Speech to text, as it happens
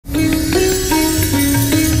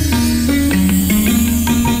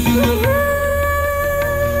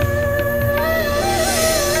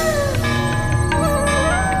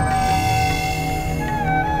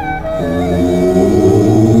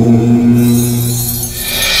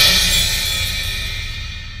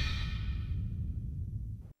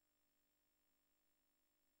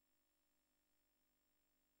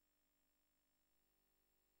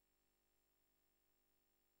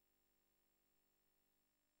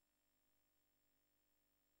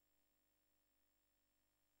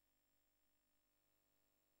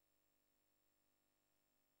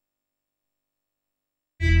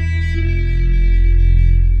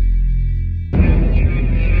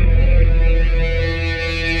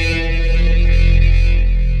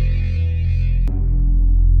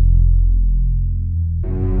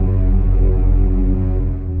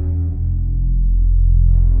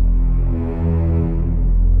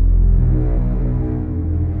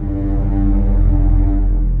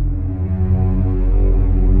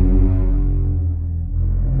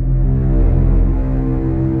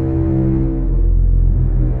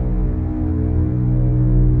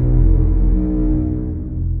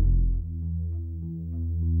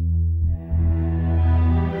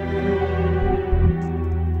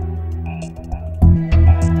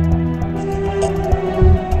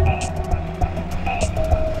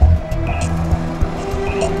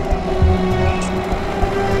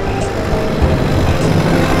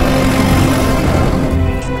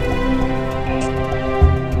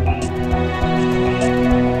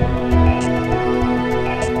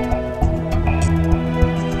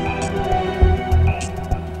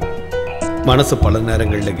மனசு பல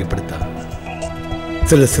நேரங்களில் இப்படித்தான்.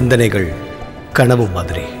 சில சிந்தனைகள் கனவு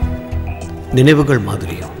மாதிரி, நினைவுகள்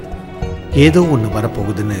மாதிரியும், ஏதோ ஒன்று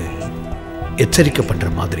வரப்போகுதுன்னு எச்சரிக்கை பண்ற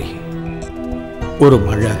மாதிரி. ஒரு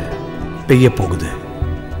மழை பெய்ய போகுது,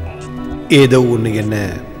 ஏதோ ஒன்று என்ன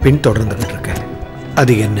பின்தொடர்ந்துகிட்டு இருக்க.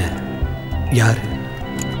 அது என்ன, யாரு?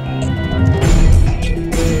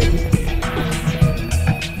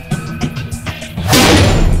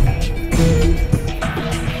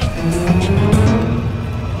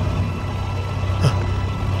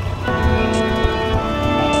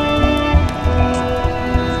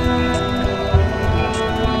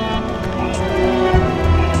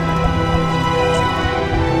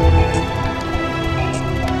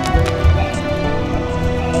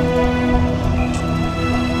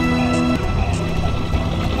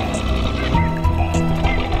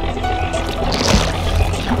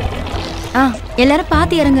 எல்லாரும்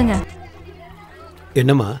பாத்து இறங்குங்க.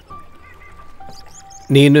 என்னம்மா,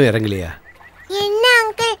 நீ இன்னும் இறங்கலையா? என்ன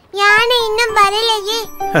அங்கிள், யானை இன்னும் வரலையே.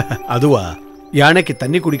 அதுவா, யானைக்கு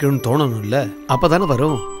தண்ணி குடிக்கணும்னு தோணணும்ல, அப்பதானே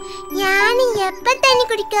வரும். யானை எப்ப தண்ணி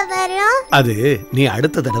குடிக்க வரும்? அது நீ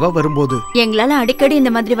அடுத்த தடவை வரும்போது. எங்களால அடிக்கடி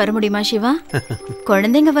இந்த மாதிரி வர முடியுமா சிவா?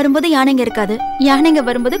 குழந்தைங்க வரும்போது யானைங்க இருக்காது, யானைங்க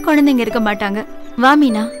வரும்போது குழந்தைங்க இருக்க மாட்டாங்க. வா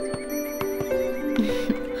மீனா.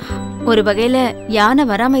 ஒரு வகையில யானை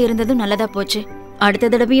வராம இருந்ததும் நல்லதா போச்சு. அடுத்த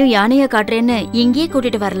தடவையும் யானைய காட்டுறேன்னு இங்கேயே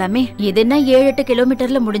கூட்டிட்டு வரலாமே. இதுன்னா 7-8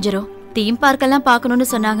 கிலோமீட்டர்ல முடிஞ்சிரும். தீம் பார்க் எல்லாம் பாக்கணும்னு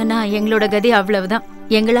சொன்னாங்கன்னா எங்களோட கதி அவ்வளவுதான்.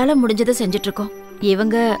 எங்களால முடிஞ்சதை செஞ்சுட்டு இருக்கோம்.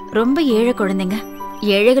 இவங்க ரொம்ப ஏழை குழந்தைங்க.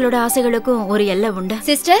 ஏழைகளோட ஆசைகளுக்கும் ஒரு எல்லை உண்டு.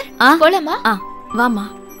 சிஸ்டர், போலாமா? வாமா,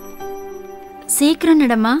 சீக்கிரம்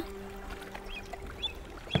நடமா.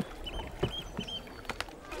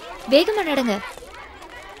 வேகமா நடங்க.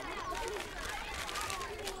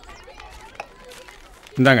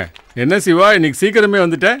 இந்தாங்க. என்ன சிவா, இன்னைக்கு சீக்கிரமே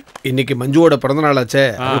வந்துட்டேன். இன்னைக்கு மஞ்சுவோட பிறந்த நாள் ஆச்சே,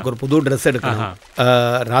 அவளுக்கு ஒரு புது ட்ரெஸ் எடுக்கணும்.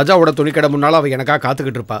 ராஜாவோட துணிக்கடை முன்னால அவ எனக்கா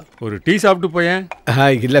காத்துக்கிட்டு இருப்பா. ஒரு டீ சாப்பிட்டு போயேன்.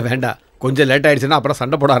 இல்ல வேண்டாம், கொஞ்சம் லேட் ஆயிடுச்சுன்னா அப்புறம்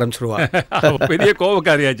சண்டை போட ஆரம்பிச்சிருவா. பெரிய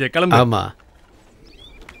கோவக்காரியாச்சே, கிளம்பு. ஆமா.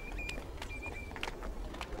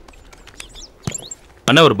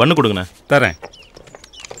 அண்ணா ஒரு பண்ணு கொடுங்கண்ணா. தரேன்.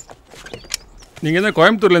 நீங்க என்ன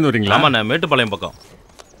கோயம்புத்தூர்ல இருந்து வரீங்களா? ஆமாண்ணா, மேட்டுப்பாளையம் பக்கம்.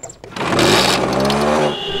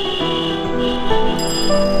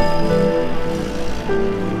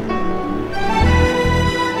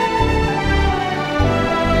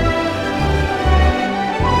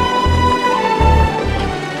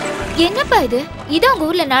 என்னப்பா இது? இதான் உங்க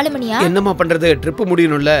ஊர்ல 4 மணியா? என்னம்மா பண்றது, ட்ரிப்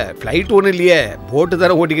முடியணும்ல. ஃளைட் ஒண்ணு இல்லையே, போட்டு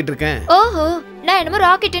தான ஓட்டிக்கிட்டு இருக்கேன். ஓஹோ, நான் என்னமோ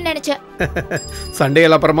ராக்கெட்னு நினைச்சேன். சண்டே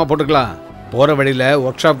எல்லாம் அப்புறமா போட்டுக்கலாம். போற வழியில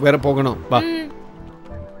ஒர்க் ஷாப் வேற போகணும். வா.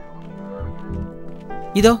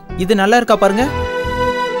 இதோ இது நல்லா இருக்கா பாருங்க.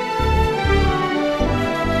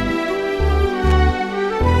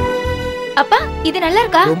 அப்பா, இது நல்லா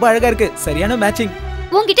இருக்கா? ரொம்ப அழகா இருக்கு, சரியான மேட்சிங்.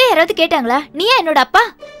 உன்கிட்ட யாராவது கேட்டாங்களா நீயா என்னோட அப்பா?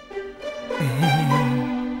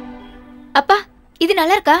 அப்பா, இது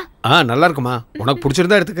நல்லா இருக்கா? நல்லா இருக்குமா, உனக்கு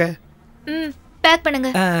பிடிச்சிருந்தா எடுத்துக்க. பேக் பண்ணுங்க.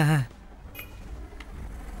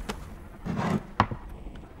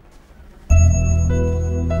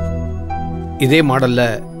 இதே மாடல்ல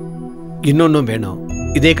இன்னொன்னும் வேணும்,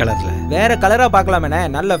 இதே கலர்ல. வேற கலரா பார்க்கலாமே,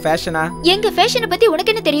 நல்ல ஃபேஷனா. எங்க ஃபேஷனை பத்தி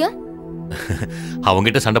உனக்கு என்ன தெரியும்?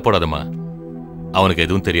 அவங்கிட்ட சண்டை போடாதம்மா, அவனுக்கு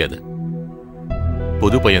எதுவும் தெரியாது.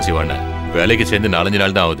 புது பையன் சிவான, வேலைக்கு சேர்ந்து 4-5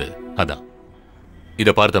 நாள் தான் ஆகுது. அதான்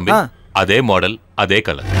இத பாரு தம்பி, அதே மாடல் அதே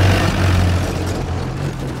கலர்.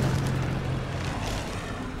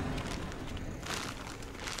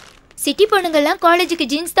 சிட்டி பொண்ணுங்கெல்லாம் காலேஜுக்கு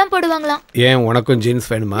ஜீன்ஸ் தான் போடுவாங்களாம். ஏன் உனக்கும் ஜீன்ஸ்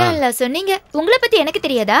வேணுமா? நல்லா சொன்னீங்க. உங்களை பத்தி எனக்கு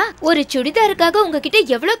தெரியாதா? ஒரு சுடிதாருக்காக உங்ககிட்ட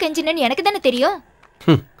எவ்வளவு கெஞ்சினேன்னு எனக்கு தானே தெரியும்.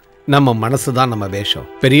 நம்ம மனசு தான் நம்ம வேஷம்,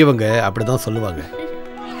 பெரியவங்க அப்படிதான் சொல்லுவாங்க.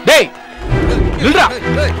 டேய் நில்றா,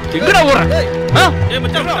 எங்கடா ஓடுற? ஏய்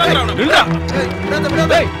மச்சான் நில்றா.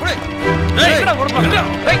 டேய் டேய் எங்கடா ஓடுற?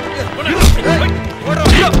 டேய் ஓடுற.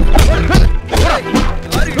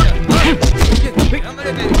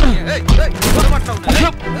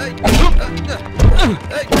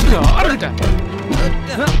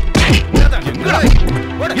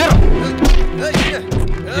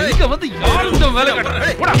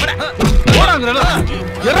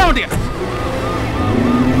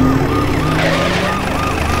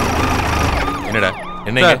 என்னடா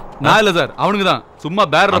என்னங்க? நான் இல்ல சார், அவனுக்கு தான். சும்மா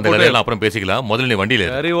பேரர் போட்டு அப்புறம் பேசிக்கலாம். முதல்ல நீ வண்டியில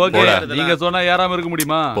ஏறு. சரி ஓகே, நீங்க சொன்னா ஏறாம இருக்க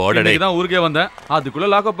முடியுமா? இன்னைக்கு தான் ஊருக்கே வந்தேன், அதுக்குள்ள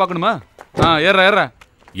லாக்அப் பார்க்கணுமா? ஏறா ஏறா.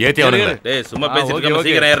 ஏத்தி அவனுங்க. டேய் சும்மா பேசிட்டு இருக்க,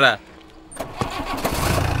 சீக்கிரம் ஏறா.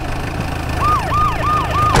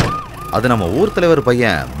 அது நம்ம ஊர் தலைவர்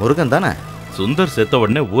பையன் முருகன் தானே? சுந்தர் செத்த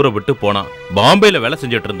உடனே ஊரை விட்டு போனான். பாம்பேல வேலை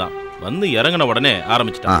செஞ்சுட்டு இருந்தான். வந்து இறங்கின உடனே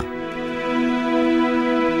ஆரம்பிச்சிட்டான்.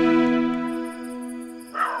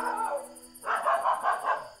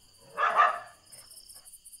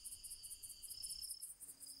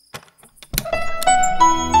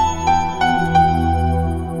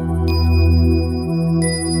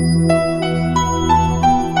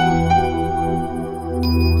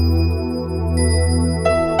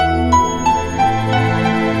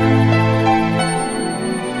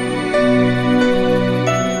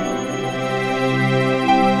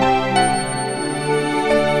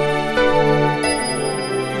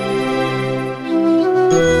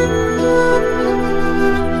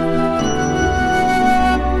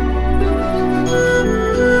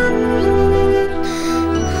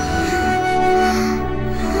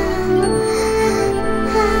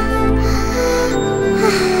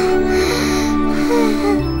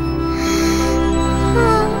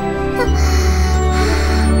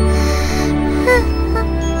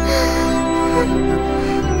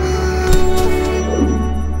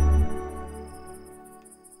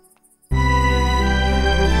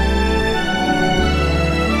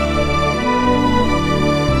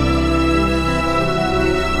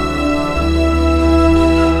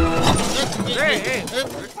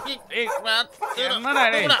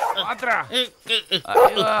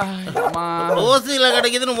 ஓசியில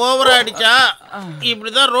கிடைக்குதுன்னு ஓவரா அடிச்சா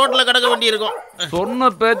இப்படிதான் ரோட்ல கிடக்க வேண்டி இருக்கும். சொன்ன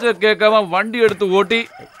பேச்ச கேட்காம வண்டி எடுத்து ஓட்டி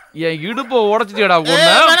என் இடுப்ப உடைச்சிட்டா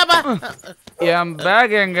ஒண்ணு. என்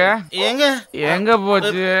பேக் எங்க எங்க எங்க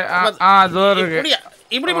போச்சு? அதோ இருக்கு.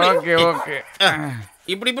 இப்படி ஓகே ஓகே.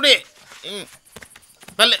 இப்படி இப்படி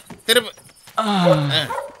பல்ல திரும்ப.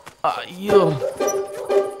 ஐயோ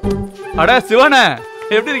அட சிவனே,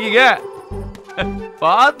 எப்படி இருக்கீங்க?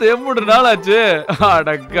 பார்த்து 3 நாள் ஆச்சு.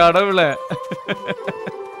 அட கடவுளே.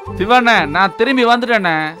 சிவண்ணே, நான் திரும்பி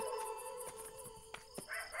வந்துட்டேண்ணே.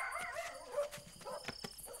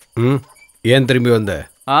 ஏன் திரும்பி வந்த?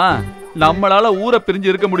 நம்மளால ஊரை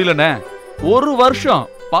பிரிஞ்சு இருக்க முடியலண்ணே. 1 வருஷம்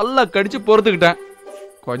பல்ல கடிச்சு பொறுத்துக்கிட்டேன்.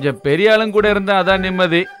 கொஞ்சம் பெரிய ஆளும் கூட இருந்தேன், அதான்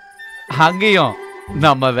நிம்மதி. அங்கேயும்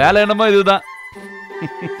நம்ம வேலை என்னமோ இதுதான்.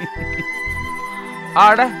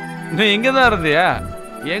 ஆட, நீ இங்கதான் இருந்தியா?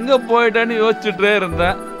 எங்க போயிட்டேன்னு யோசிச்சுட்டே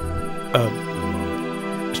இருந்தேன்.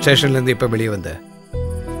 ஸ்டேஷன்ல இருந்து இப்ப வெளியே வந்த?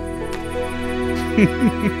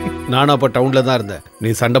 நானும் அப்ப டவுன்ல தான் இருந்தேன் நீ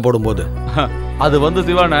சண்டை போடும்போது. அது வந்து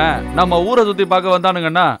சிவான நம்ம ஊரை சுத்தி பார்க்க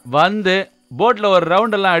வந்தானுங்கன்னா வந்து போட்ல ஒரு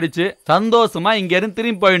ரவுண்ட் எல்லாம் அடிச்சு சந்தோஷமா இங்க இருந்து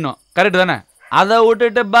திரும்பி போயிடணும். கரெக்ட் தானே? அதை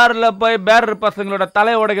விட்டுட்டு பார்ல போய் பேரர் பசங்களோட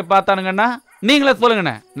தலையை உடைக்க பார்த்தானுங்கன்னா நீங்களே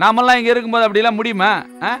சொல்லுங்கண்ணே, நாமெல்லாம் இங்க இருக்கும்போது அப்படிலாம் முடியுமா?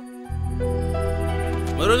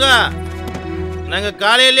 முருகா, நாங்க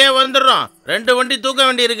காலையிலேயே வந்துடுறோம். 2 வண்டி தூக்க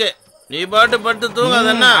வேண்டி இருக்கு. நீ பாட்டு பட்டு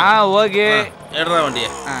தூங்காதன்னா. ஓகே, எடுறா வண்டிய.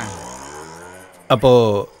 அப்போ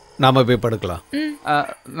நாம போய் படுக்கலாம்.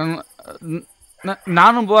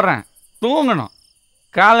 நானும் போறேன், தூங்கணும்.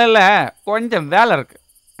 காலையில கொஞ்சம் வேலை இருக்கு.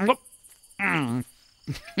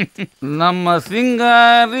 நம்ம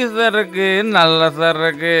சிங்காரி சரக்கு நல்ல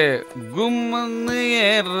சரக்கு, கும்முன்னு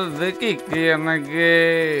ஏறுறது கிக்கு எனக்கு.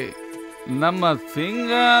 நம்ம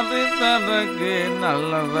சிங்காரி சரக்கு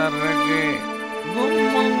நல்ல சரக்கு,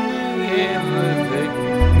 கும்முன்னு ஏறுறது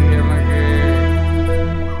கிக்கு எனக்கு.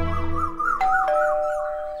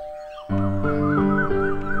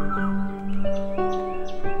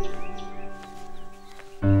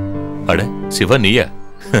 அட சிவா, நீயா?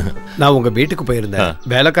 நான் உங்க வீட்டுக்கு போயிருந்தேன்.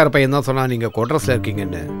 வேலைக்கார பையன் தான் சொன்னா நீங்க குவார்டர்ஸ்ல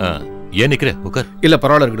இருக்கீங்கன்னு. ஏன் நிக்கிற? உட்கார். இல்ல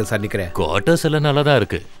பரவாயில்ல, இருக்கட்டும் சார், நிக்கிறேன். குவார்டர்ஸ் எல்லாம் நல்லாதான்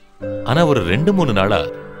இருக்கு. ஆனா ஒரு 2-3 நாளா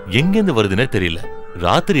எங்கிருந்து வருதுன்னே தெரியல.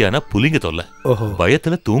 ராத்திரியானா புலிங்க தொல்லை.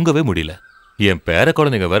 பயத்துல தூங்கவே முடியல. என் பேர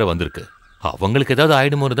குழந்தைங்க வேற வந்திருக்கு. அவங்களுக்கு ஏதாவது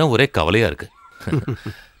ஆயிடுமோன்னு தான் ஒரே கவலையா இருக்கு.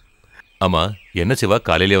 ஆமா, என்ன சிவா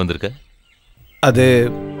காலையிலேயே வந்திருக்க? அது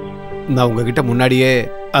நான் உங்ககிட்ட முன்னாடியே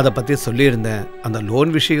அதை பத்தி சொல்லியிருந்தேன். அந்த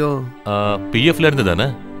லோன் விஷயம் பிஎஃப்ல இருந்து தானே?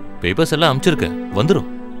 பேப்பர்ஸ் எல்லாம் அனுப்பிச்சிருக்க, வந்துடும்.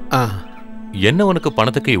 என்ன உனக்கு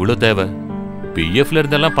பணத்துக்கு இவ்வளவு தேவை? பிஎஃப்ல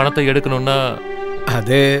இருந்தெல்லாம் பணத்தை எடுக்கணும்னா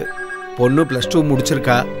அது பொண்ணு +2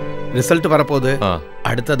 முடிச்சிருக்கா, ரிசல்ட் வரப்போகுது.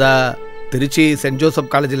 அடுத்ததா திருச்சி சென்ட்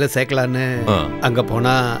ஜோசப் காலேஜில் சேர்க்கலான்னு. அங்க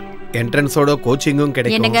போனா என்ட்ரன்ஸோட கோச்சிங்கும்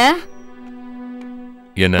கிடைக்கும்.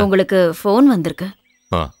 என்ன உங்களுக்கு ஃபோன் வந்திருக்கு?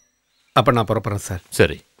 அப்ப நான் புறப்படுறேன் சார்.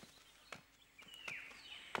 சரி.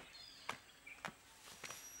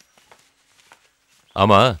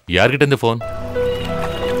 ஆமா, யார்கிட்ட இந்த போன்?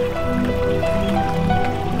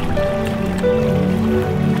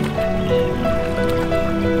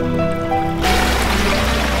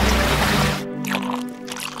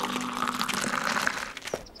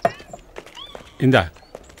 இந்தா.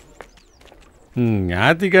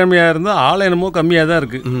 ஞாயிற்றுக்கிழமையா இருந்தா ஆள் என்னமோ கம்மியா தான்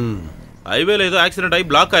இருக்கு. ஹைவேல ஏதோ ஆக்சிடென்ட் ஆகி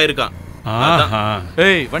பிளாக் ஆயிருக்கான்.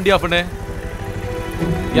 ஏய், வண்டி ஆஃப் பண்ணு.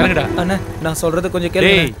 இறங்குடா. அண்ணா, நான் சொல்றது கொஞ்சம் கேளு.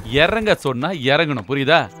 ஏய், இறங்க சொன்னா இறங்கணும்,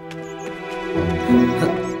 புரியுதா?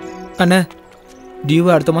 அண்ணா,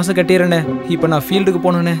 டியூவை அடுத்த மாசம் கட்டிடுறேண்ணே. இப்போ நான் ஃபீல்டுக்கு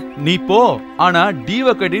போகணுண்ணே. நீ போ, ஆனா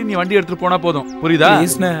டியூவை கட்டி நீ வண்டி எடுத்துட்டு போனா போதும், புரியுதா?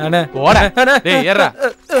 அண்ணா போடா. டேய், ஏறா.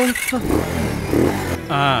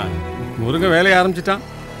 முருகன் வேலையை ஆரம்பிச்சிட்டான்.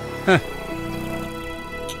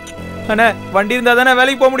 அண்ணா, வண்டி இருந்தா தானே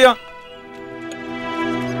வேலைக்கு போக முடியும்.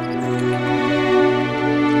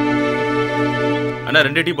 அண்ணா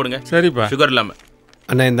 2 டீ போடுங்க. சரிப்பா. சுகர் இல்லாம.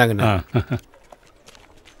 அண்ணா இந்தாங்கண்ணா.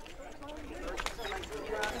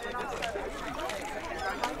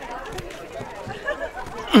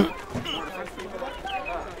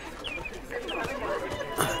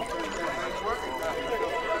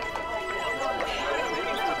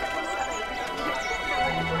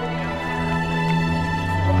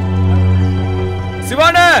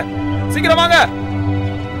 சிவானே சீக்கிரம் வாங்க.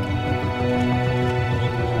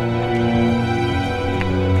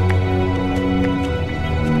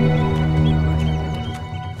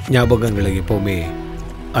 ஞாபகங்களை எப்பவுமே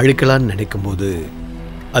அழிக்கலான்னு நினைக்கும் போது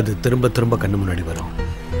அது திரும்ப திரும்ப கண்ணு முன்னாடி வரும்.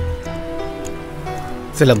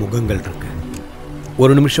 சில முகங்கள் இருக்கு,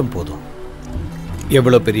 ஒரு நிமிஷம் போதும்,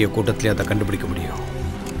 எவ்வளோ பெரிய கூட்டத்திலே அதை கண்டுபிடிக்க முடியும்.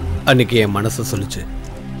 அன்னைக்கு என் மனசு சொல்லிச்சு,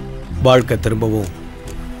 வாழ்க்கை திரும்பவும்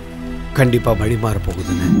கண்டிப்பா வழி மாற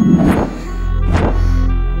போகுதுன்னு.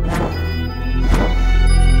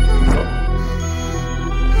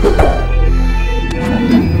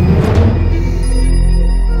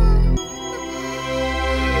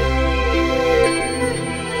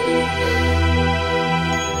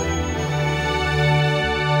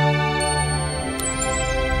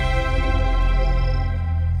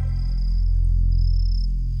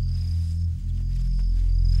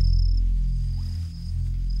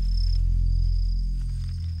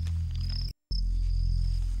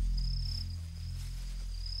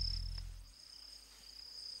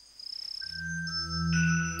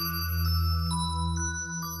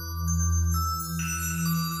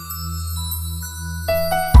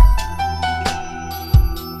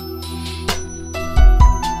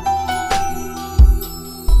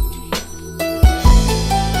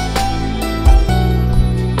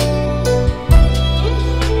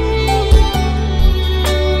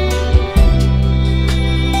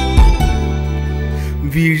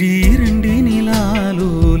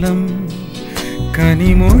 விழிரண்டினிலாலோலம்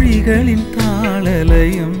கனிமொழிகளின்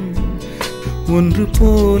தாளலயம் ஒன்று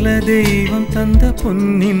போல தெய்வம் தந்த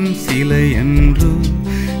பொன்னின் சிலையன்றோ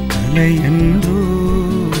கலையன்றோ.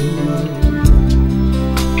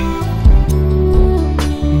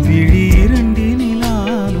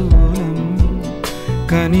 விழிரண்டினிலாலோலம்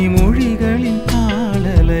கனிமொழிகளின்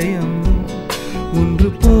தாளலயம் ஒன்று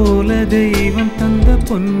போல தெய்வம் தந்த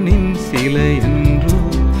பொன்னின் சிலையன்றோ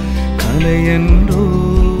கலையன்றோ.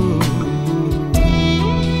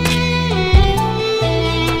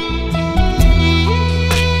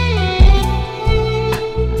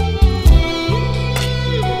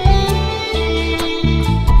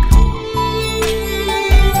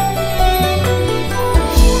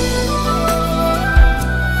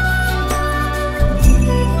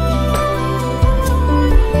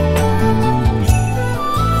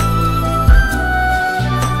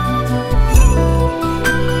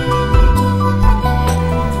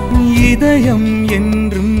 இதயம்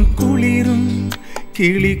என்றும் குளிரும்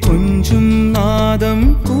கிளி கொஞ்சும் நாதம்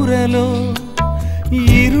குரலோ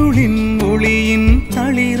இருளின் ஒளியின்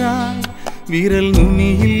தளிராய் விரல்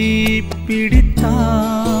நுனியில்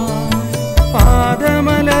பிடித்தார்.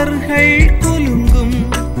 பாதமலர்கள் குலுங்கும்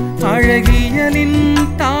அழகியலின்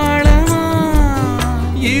தாளமா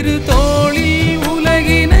இரு தோளில்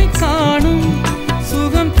உலகினை காணும்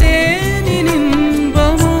சுகம் தேனின்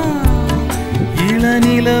இன்பமா.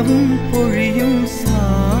 இளநிலவும் பொழியும்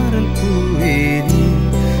சாரல் பூவே நீ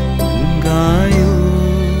பூங்காயோ.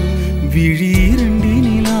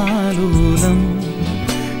 விழிரண்டினிலாலோலம்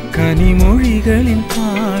கனிமொழிகளின்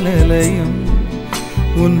தாளலயம்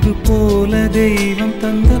ஒன்று போல தெய்வம்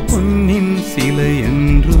தந்த பொன்னின்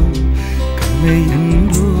சிலையன்றோ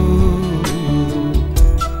கலையன்றோ.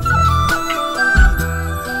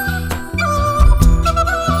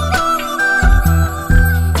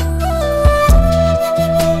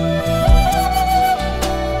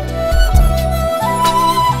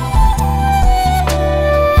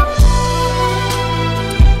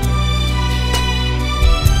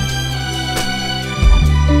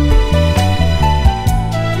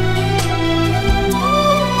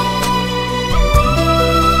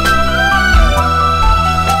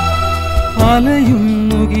 அலையும்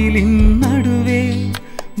முகிலின் நடுவே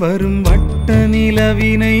வரும் வட்ட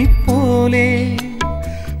நிலவினை போலே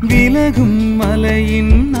விலகும்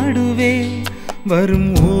மலையின் நடுவே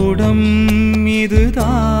வரும் ஓடம்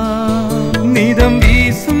இதுதான். மிதம்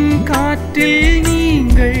வீசும் காற்றில்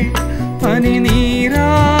நீங்கள் பனி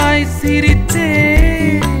நீராய் சிரித்தே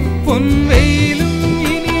பொன்வெயிலும்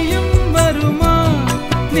இனியும் வருமா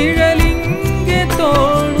நிழலிங்கே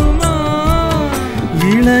தோணுமா.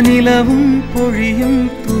 இளநிலவும் பொழியும்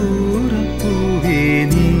தூரப்பூவே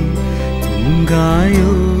நீ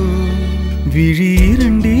பூங்காயோ.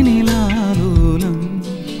 விழிரண்டினிலாலோலம்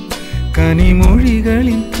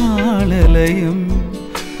கனிமொழிகளின் தாளலயம்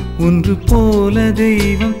ஒன்று போல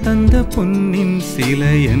தெய்வம் தந்த பொன்னின்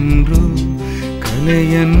சிலையன்றோ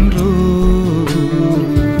கலையன்றோ.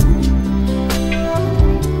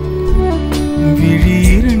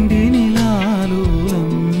 விழிரண்டினிலாலோலம்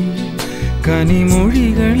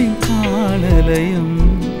கனிமொழிகளின் தாளலயம்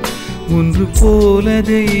ஒன்று ஒன்று போல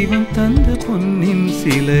தெய்வம் தந்த பொன்னின்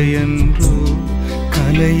சிலையன்றோ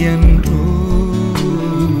கலையன்றோ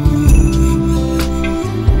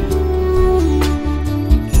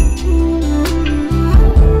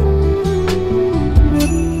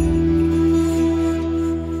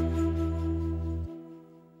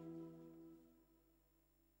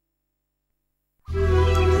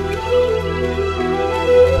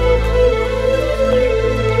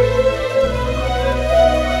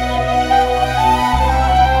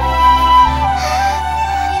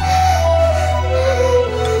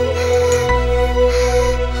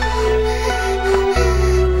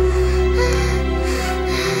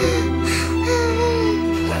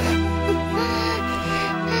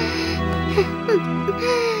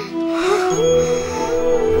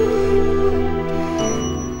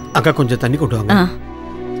அக்கா கொஞ்சம் தண்ணி கொண்டு வாங்க.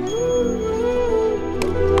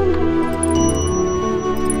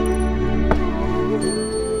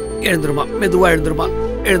 எழுந்துருமா, மெதுவா எழுந்துருமா,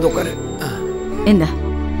 எழுந்து உட்காரு. இந்த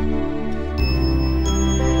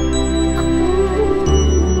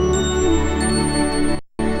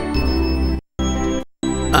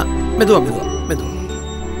மெதுவா மெதுவா மெதுவா.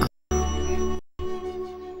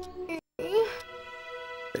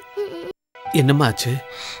 என்னம்மா ஆச்சு?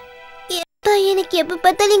 எனக்கு எப்ப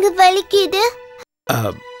பார்த்தாலும் இங்க வலிக்குது.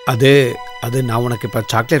 அது நான் உனக்கு இப்ப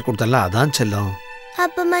சாக்லேட் கொடுத்தல, அதான் செல்லம்.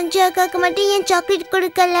 அப்ப மஞ்சு அக்காக்கு மட்டும் ஏன் சாக்லேட்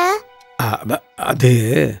கொடுக்கல? அது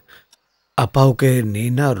அப்பாவுக்கு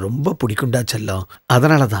நீனா ரொம்ப பிடிக்கும்டா செல்லம்,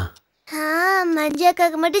 அதனாலதான். மஞ்சு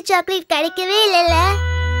அக்காக்கு மட்டும் சாக்லேட் கிடைக்கவே இல்லைல்ல.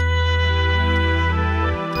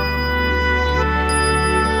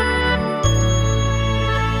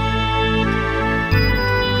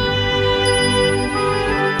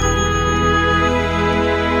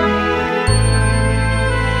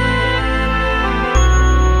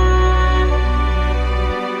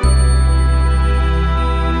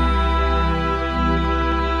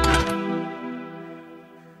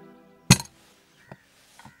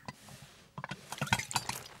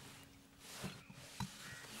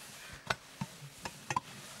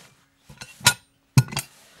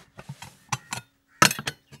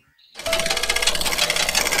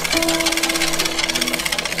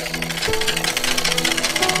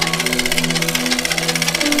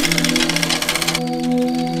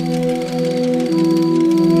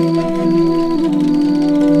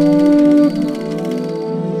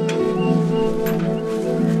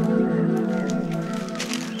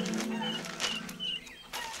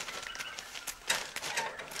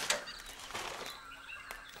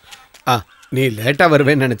 நீ லேட்டா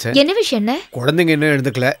வருவேன்னு நினைச்சேன். என்ன விஷயம்? குழந்தைங்க இன்னும்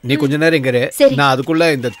எழுந்துக்கல, நீ கொஞ்ச நேரம் இங்க இரு. நான் அதுக்குள்ள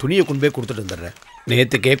இந்த துணியை கொண்டு போய் கொடுத்துட்டு வந்துடுறேன்.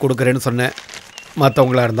 நேத்துக்கே கொடுக்குறேன்னு சொன்னேன்,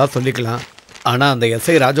 மற்றவங்களா இருந்தா சொல்லிக்கலாம். ஆனா அந்த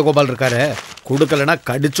எஸ்ஐ ராஜகோபால் இருக்காரு, கொடுக்கலன்னா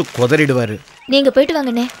கடிச்சு கொதறிடுவாரு. நீங்க போயிட்டு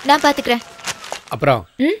வாங்கண்ணே, நான் பாத்துக்கிறேன். அப்புறம்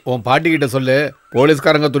உன் பாட்டி கிட்ட சொல்லு,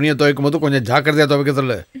 போலீஸ்காரங்க துணியை துவைக்கும் போது கொஞ்சம் ஜாக்கிரதையா துவைக்க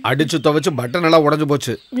சொல்லு. அடிச்சு துவைச்சு பட்டன் எல்லாம் உடஞ்சு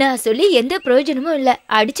போச்சு. நான் சொல்லி எந்த பிரயோஜனமும் இல்ல.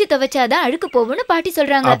 அடிச்சு துவைச்சாதான் அழுக்கு போகும்னு பாட்டி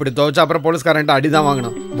சொல்றாங்க. அப்படி துவைச்சா அப்புறம் போலீஸ்காரன்ட்ட அடிதான்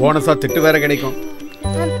வாங்கணும், போனஸா திட்டு வேற கிடைக்கும்.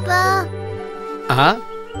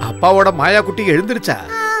 அப்பாவோட மாயா குட்டி எழுந்திருச்சா?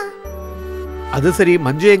 அது சரி,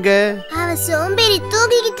 மஞ்சு எங்க? அவ சோம்பேறி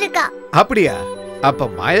தூங்கிக்கிட்டு இருக்கா. அப்படியா? அப்ப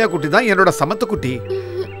மாயா குட்டி தான் என்னோட சமத்து குட்டி.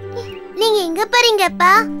 நீங்க எங்க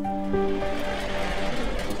போறீங்கப்பா?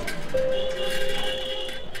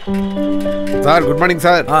 Sir, good morning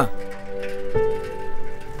sir.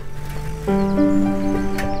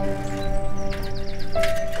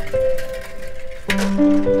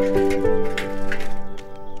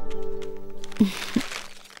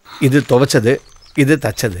 இது துவைச்சது, இது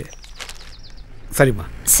தச்சது. சரிம்மா.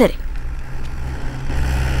 சரி.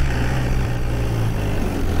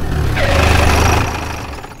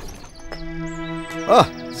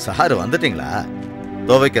 சார் வந்துட்டீங்களா?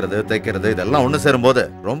 துவைக்கிறது தைக்கிறது இதெல்லாம் ஒண்ணு சேரும் போது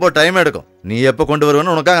ரொம்ப டைம் எடுக்கும். நீ எப்ப கொண்டு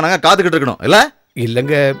வருவேன்னு உனக்காக நாங்க காத்துக்கிட்டு இருக்கணும் இல்ல?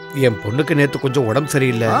 இல்லங்க, என் பொண்ணுக்கு நேத்து கொஞ்சம் உடம்பு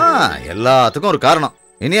சரியில்லை. எல்லாத்துக்கும் ஒரு காரணம்.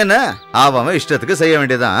 இனி என்ன, அவன் இஷ்டத்துக்கு செய்ய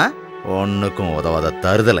வேண்டியதான். ஒண்ணுக்கும் உதவாத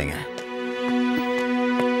தருதலைங்க.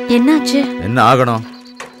 என்னாச்சு? என்ன ஆகணும்?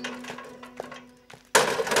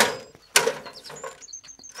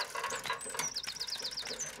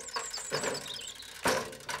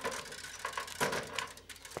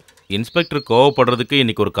 இன்ஸ்பெக்டர் கோவப்படுறதுக்கு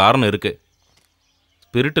இன்னைக்கு ஒரு காரணம் இருக்கு.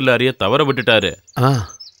 ஸ்பிரிட் லாரியை தவற விட்டுட்டாரு.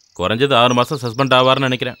 குறைஞ்சது 6 மாசம் சஸ்பெண்ட் ஆவார்னு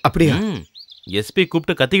நினைக்கிறேன். அப்படியா? எஸ்பி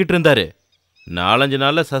கூப்பிட்டு கத்திக்கிட்டு இருந்தாரு. 4-5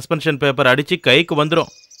 நாள்ல சஸ்பென்ஷன் பேப்பர் அடிச்சு கைக்கு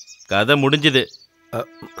வந்துடும். கதை முடிஞ்சுது.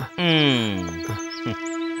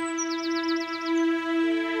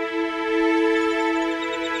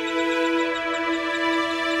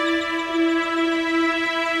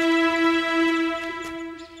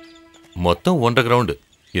 மொத்தம் 1.5 கிரவுண்டு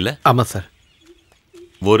இல்ல? ஆமா சார்.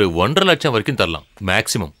 ஒரு 1.5 லட்சம் வரைக்கும் தரலாம்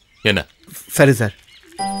மேக்ஸிமம். என்ன? சரி சார்.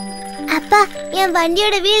 அப்பா, என்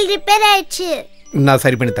வண்டியோட வீல் ரிப்பேர் ஆயிடுச்சு. நான்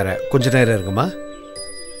சரி பண்ணி தரேன், கொஞ்ச நேரம் இருக்குமா?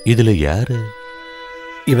 இதுல யாரு?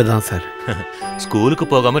 இவதான் சார். ஸ்கூலுக்கு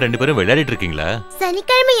போகாம 2 பேரும் விளையாடிட்டு இருக்கீங்களா?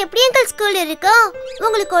 சனிக்கிழமை எப்படி அங்கிள் ஸ்கூல் இருக்கும்?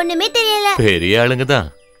 உங்களுக்கு ஒண்ணுமே தெரியல. பெரிய ஆளுங்க தான்.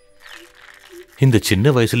 இந்த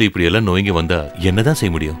சின்ன வயசுல இப்படி எல்லாம் நோய்ங்க வந்தா என்னதான்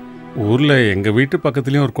செய்ய முடியும்? ஊர்ல எங்க வீட்டு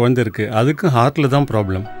பக்கத்துலயும் ஒரு குழந்தை இருக்கு, அதுக்கும் ஹார்ட்ல தான்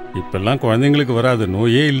ப்ராப்ளம். இப்பெல்லாம் குழந்தைங்களுக்கு வராது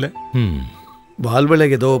நோயே இல்லை. வாழ்வில்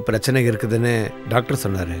ஏதோ பிரச்சனை இருக்குதுன்னு டாக்டர்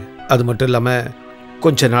சொன்னாரு. அது மட்டும் இல்லாம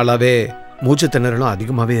கொஞ்ச நாளாவே மூச்சு திணறலும்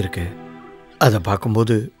அதிகமாவே இருக்கு. அதை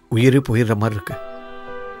பார்க்கும்போது உயிரே போயிடுற மாதிரி இருக்கு.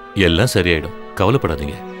 எல்லாம் சரியாயிடும்,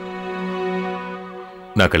 கவலைப்படாதீங்க.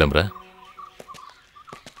 நான் கிளம்புறேன்.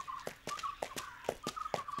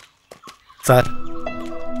 சார்,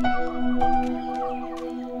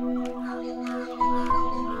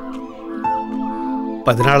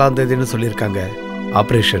 பதினாலாம் தேதின்னு சொல்லியிருக்காங்க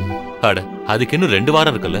ஆபரேஷன். அட, அதுக்கு இன்னும் 2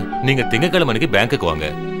 வாரம் இருக்குல்ல. நீங்க திங்கட்கிழமை அன்னைக்கு பேங்க்குக்கு வாங்க.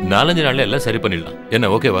 4-5 நாள்ல எல்லாம் சரி பண்ணிடலாம்.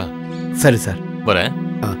 என்ன, ஓகேவா? சரி சார், வரேன்.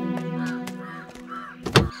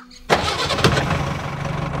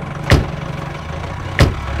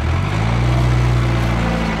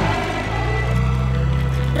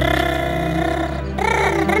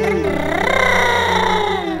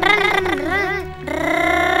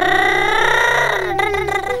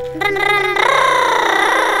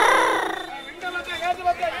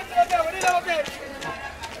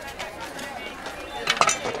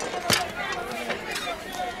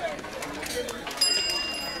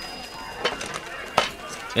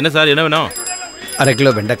 என்ன சார், என்ன வேணும்? 1/2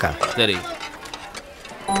 கிலோ வெண்டைக்காய். சரி.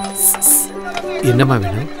 என்னம்மா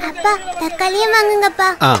வேணும்? அப்பா, தக்காளியும் வாங்குங்கப்பா.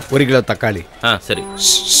 1 கிலோ தக்காளி. சரி.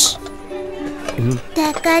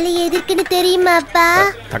 தக்காளி எதுக்குன்னு தெரியுமா அப்பா?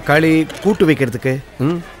 தக்காளி கூட்டு வைக்கிறதுக்கு.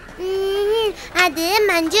 அது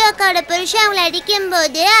மஞ்சு அக்காவோட புருஷன் அவங்களை அடிக்கும்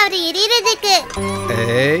போது அவர் எரியறதுக்கு.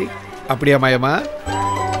 ஏய், அப்படியா மாயமா?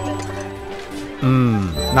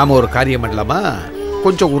 நாம ஒரு காரியம் பண்ணலாமா?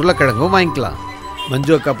 கொஞ்சம் உருளைக்கிழங்கும் வாங்கிக்கலாம்.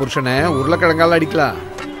 மஞ்சு அக்கா புருஷனை உருளைக்கிழங்கால அடிக்கலாம்.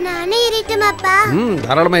 நானே எரியட்டுமாப்பா?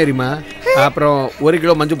 தாராளமா எரியுமா. அப்புறம் 1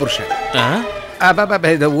 கிலோ மஞ்சு புருஷன்.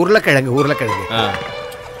 உருளைக்கிழங்கு உருளைக்கிழங்கு.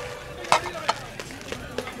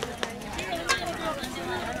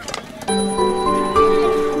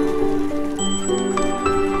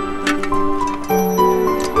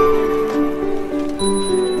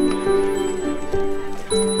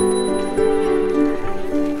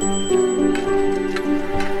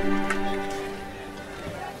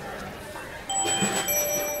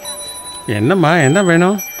 என்னம்மா, என்ன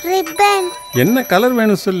வேணும்? ரிப்பன். என்ன கலர்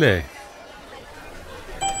வேணும் சொல்லு.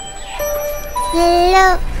 எல்லோ.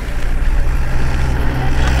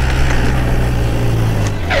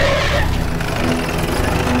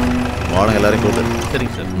 வாங்க எல்லாரும் கூப்பிடு.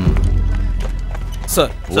 சரிங்க சார்.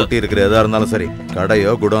 சார், ஊட்டி இருக்கிற எதா இருந்தாலும் சரி,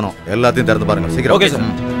 கடையோ குடோனோ எல்லாத்தையும் திறந்து பாருங்க சீக்கிரம். Okay sir.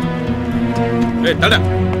 ஏய், தட.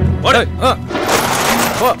 ஓடு.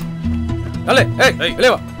 ஓ. அலே, ஏய்,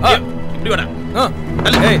 வெளிய வா. இப்படி வாடா.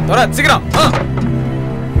 ஏய், தோரா, சீக்கிரம்.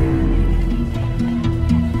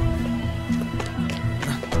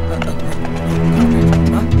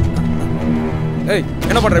 ஏய்,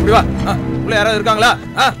 என்ன பண்ற? இப்படி வா. உள்ள யாராவது இருக்காங்களா?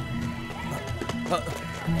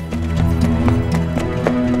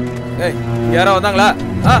 ஏய், யாரோ வந்தாங்களா?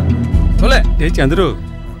 சொல்லு. ஏய் சந்துரு,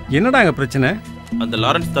 என்னடா அங்க பிரச்சனை? அந்த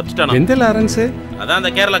லாரன்ஸ் தப்பிச்சிட்டானா? எந்த லாரன்ஸ்? அதான் அந்த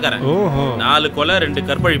கேரளாக்காரன். ஓஹோ. 4 கொலை 2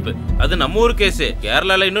 கற்பழிப்பு. அது நம்ம ஊர் கேஸ்.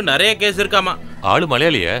 கேரளால இன்னும் நிறைய கேஸ் இருக்காமா. ஆளு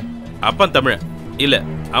மலையாளியா? அப்பன் தமிழ் இல்ல,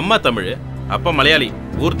 அம்மா தமிழ், அப்பா மலையாளி.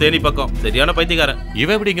 ஊர் தேனி பக்கம். சரியான பைத்தியக்காரன்.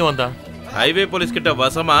 இவன் எப்படி இங்க வந்தான்? ஹைவே போலீஸ் கிட்ட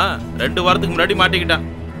வசமா 2 வாரத்துக்கு முன்னாடி மாட்டிக்கிட்டான்.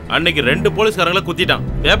 அன்னைக்கு 2 போலீஸ்காரங்களை குத்திட்டான்.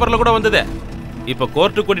 பேப்பர்ல கூட வந்ததே. இப்ப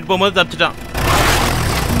கோர்ட்டுக்கு கூட்டிட்டு போகும்போது தப்பிச்சிட்டான்.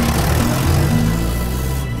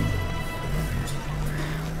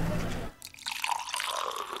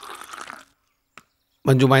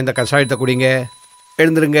 மஞ்சுமா, இந்த கஷாயத்தை குடிங்க.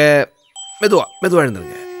 எழுந்துருங்க, மெதுவா மெதுவா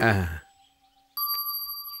எழுந்துருங்க.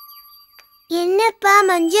 என்னப்பா,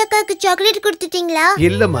 மஞ்சு அக்காவுக்கு சாக்லேட் கொடுத்துட்டீங்களா?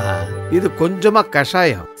 இல்லம்மா, இது கொஞ்சமா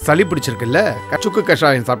கஷாயம். சளி பிடிச்சிருக்குல்ல, சுக்கு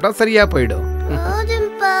கஷாயம் சாப்பிட்டா சரியா போயிடும்.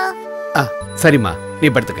 போதும்பா. சரிம்மா, நீ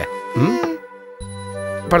படுத்துக்க.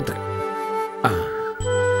 படுத்துக்க.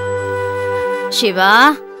 சிவா,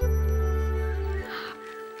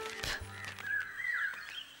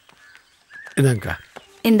 என்னங்கா?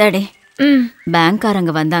 இந்தாடே.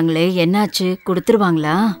 பேங்க்காரங்க வந்தாங்களே, என்னாச்சு?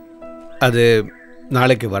 கொடுத்துருவாங்களா? அது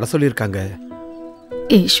நாளைக்கு வர சொல்லியிருக்காங்க.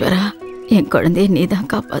 ஈஸ்வரா, என் குழந்தைய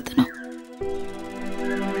நீதான் காப்பாத்தணும்.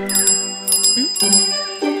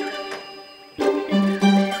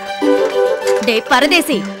 டேய்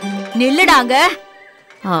பரதேசி, நில்லுடாங்க.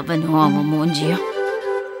 அவனும் அவன் மூஞ்சியும்.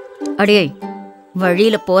 அடியே,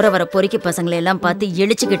 வழியில போற வர பொறுக்கி பசங்களை எல்லாம் பார்த்து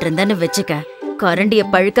இழிச்சுக்கிட்டு இருந்தேன்னு வச்சுக்க, கரண்டிய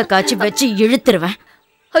பழுக்க காய்ச்சி வச்சு இழுத்துருவேன்.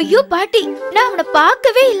 ஐயோ பாட்டி, நான் அவனை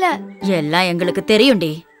பார்க்கவே இல்ல. எல்லாம் எங்களுக்கு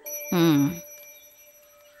தெரியும்டி.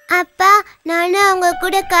 அப்பா, நானும் அவங்க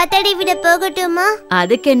கூட காத்தாடி விட போகட்டுமா?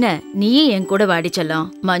 அதுக்கு என்ன, நீ என் கூட வாடி செல்லம்.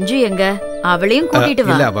 மஞ்சு எங்க? அவளையும் கூட்டிட்டு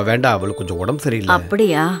வா. இல்ல அவ வேண்டாம், அவளுக்கு கொஞ்சம் உடம்பு சரியில்லை.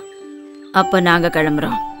 அப்படியா? அப்ப நாங்க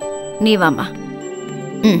கிளம்புறோம், நீ வாமா.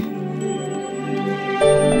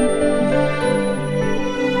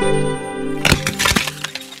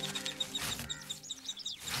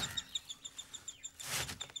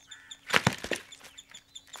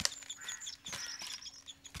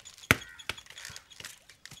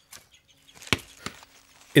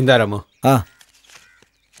 இந்த ராமு.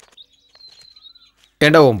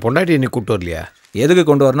 ஏண்டா உன் பொண்டாட்டி நீ கூப்பிட்டு வரலையா? எதுக்கு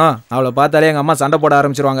கொண்டு வரணும்? அவளை பார்த்தாலே எங்கள் அம்மா சண்டை போட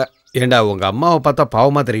ஆரம்பிச்சிருவாங்க. ஏண்டா உங்க அம்மாவை பார்த்தா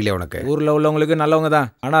பாவமா தெரியல உனக்கு? ஊரில் உள்ளவங்களுக்கு நல்லவங்க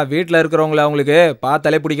தான், ஆனால் வீட்டில் இருக்கிறவங்கள அவங்களுக்கு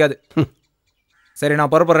பார்த்தாலே பிடிக்காது. சரி,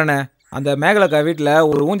 நான் புறப்படுறேனே. அந்த மேகலக்கா வீட்டில்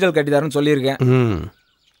ஒரு ஊஞ்சல் கட்டிதாருன்னு சொல்லியிருக்கேன்.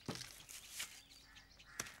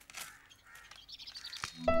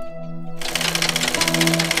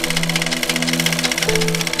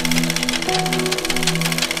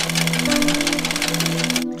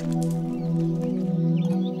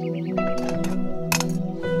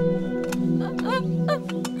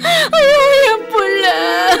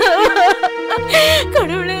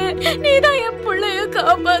 கடவுளே, நீதான் என் பிள்ளைய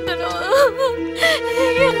காப்பாத்தணும்.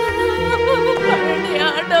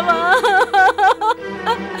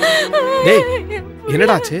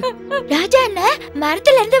 என்னடாச்சு? ராஜா அண்ணன்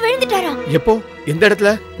மரத்துல இருந்து விழுந்துட்டாராம். எப்போ? எந்த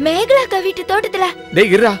இடத்துல? மேகலாக்கா வீட்டு தோட்டத்துல.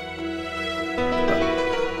 டேய் இருடா,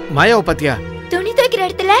 மாயாவை பாத்தியா? துணி துவைக்கிற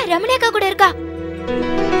இடத்துல ரமணியக்கா கூட இருக்கா.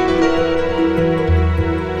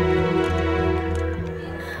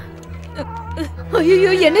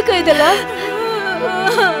 ஐயோ, எனக்கு இதெல்லாம்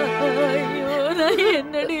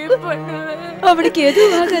என்னடி பண்ணுவேன்? அவனுக்கு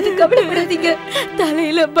எதுவும் ஆகாது, கவலைப்படாதீங்க.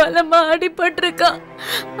 தலையில பலமா அடிபட்டிருக்கான்.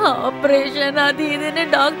 ஆபரேஷன் அது இதுன்னு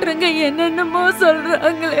டாக்டருங்க என்னென்னமோ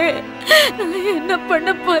சொல்றாங்களே. நான் என்ன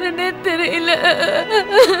பண்ண போறேன்னே தெரியல.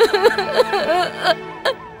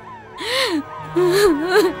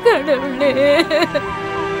 கடவுளே.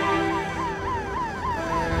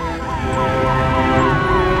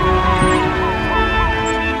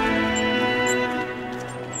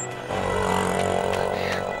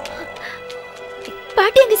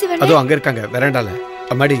 பாட்டி எங்க சிவண்ணே? அதோ அங்க இருக்காங்க வெராண்டால.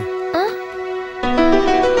 அம்மாடி,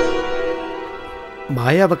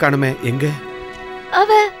 மாயாவை காணுமே, எங்க?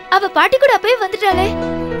 அவ பாட்டி கூட அப்பவே வந்துட்டாளே.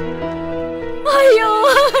 ஐயோ,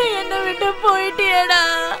 என்ன விட்டு போயிட்டியடா.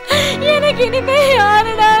 எனக்கு இனிமே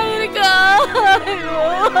யாருடா இருக்கா?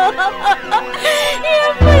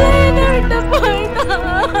 என் பிள்ளை என்ன விட்டு போயிட்டா.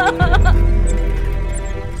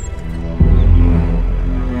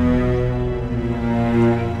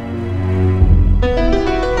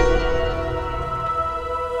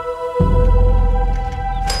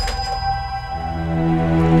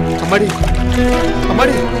 அம்மாடி,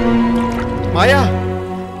 அம்மாடி, மாயா,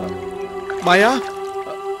 மாயா,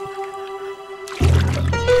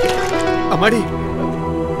 அம்மாடி,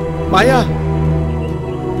 மாயா,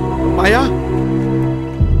 மாயா.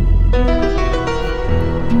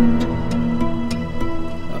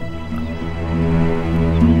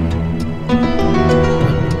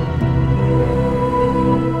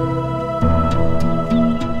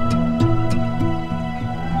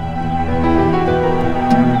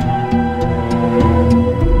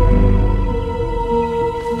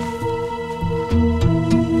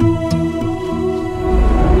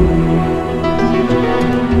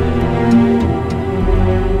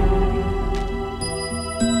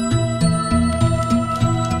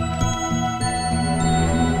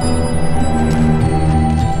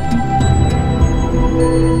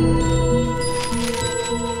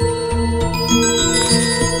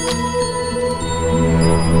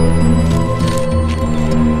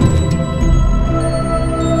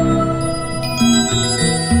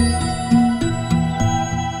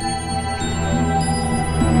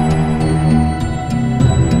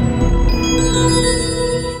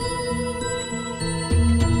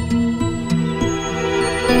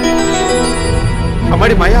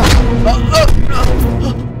 அம்மாடி, மாயா,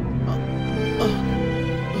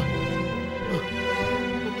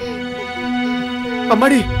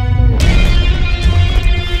 அம்மாடி.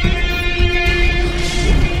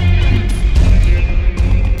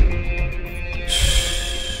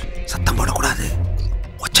 சத்தம் போடக்கூடாது,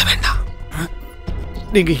 ஒச்ச வேண்டாம்.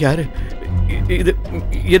 நீங்க யாரு? இது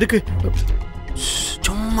எதுக்கு?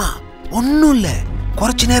 சும்மா ஒன்னும் இல்ல,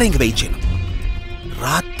 കുറച്ചു நேரம் இங்க வெயிட் செய்யணும்.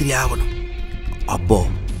 ராத்திரி ஆகணும். அப்போ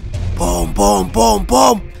போம் போம் போம்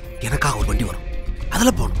போம் எனக்காக ஒரு வண்டி வரும்,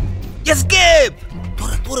 அதுல போகணும். எஸ்கேப்.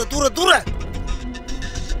 தூர தூர தூர தூர.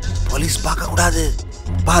 போலீஸ் பார்க்க கூடாது.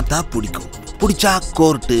 பார்த்தா பிடிக்கும். பிடிச்சா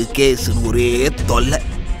கோர்ட்டு கேஸ்னு ஒரே தொல்லை.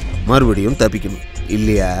 மறுபடியும் தப்பிக்கணும்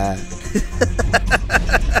இல்லையா?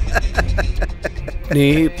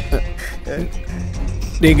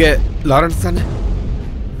 நீங்க லாரன்ஸ் தானே?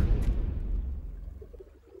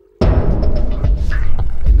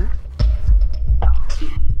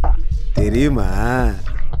 தெரியுமா?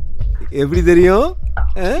 எப்படி தெரியும்?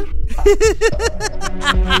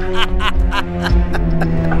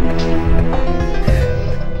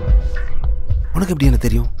 உனக்கு எப்படி என்ன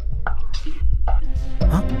தெரியும்?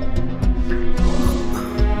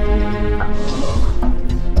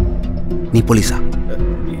 நீ போலீஸா?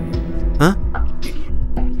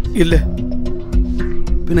 இல்ல.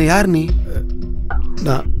 பின்ன யார் நீ?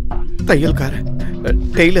 நான் தையல்காரன்,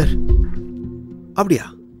 டெய்லர். அப்படியா?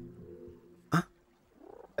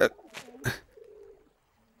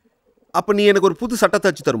 அப்ப நீ எனக்கு ஒரு புது சட்டை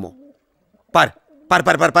தச்சு தருமோ? பார் பார்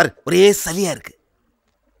பார் பார் பார், ஒரே சலியா இருக்கு.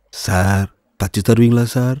 சார் தச்சு தருவீங்களா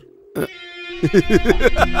சார்?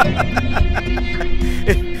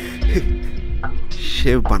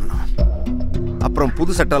 ஷேவ் பண்ணணும், அப்புறம்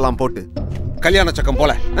புது சட்டெல்லாம் போட்டு கல்யாண சக்கம்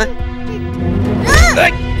போல.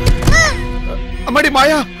 அம்மாடி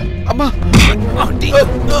மாயா, அம்மா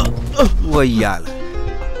ஒய்யால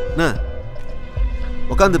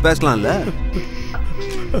உட்காந்து பேசலாம்ல.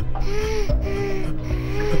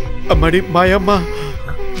 அம்மாடி மாயம்மா.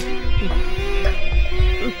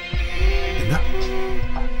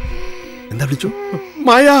 எந்த விழிச்சு?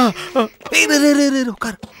 மாயா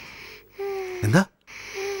உட்கார்.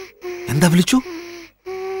 எந்த விழிச்சு?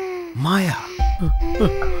 மாயா.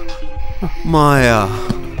 மாயா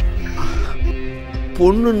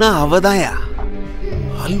பொண்ணுன்னா அவதாயா,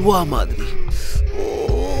 அல்வா மாதிரி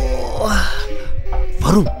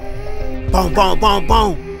வரும். பாவம் பாவம் பாவம்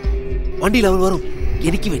பாவம். வண்டியில் அவர் வரும்,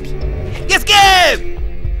 எனக்கு வேண்டி. எஸ்கேப்.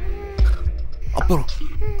 அப்புறம்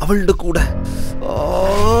அவள்கிட்ட கூட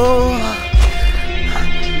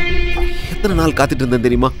எத்தனை நாள் காத்துட்டு இருந்தேன்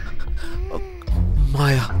தெரியுமா?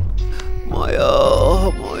 மாயா மாயா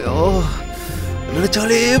மாயா,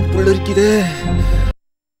 நினைச்சாலே புள்ளரிக்குது.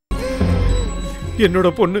 என்னோட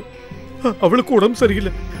பொண்ணு, அவளுக்கு உடம்பு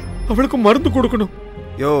சரியில்லை, அவளுக்கு மருந்து கொடுக்கணும்.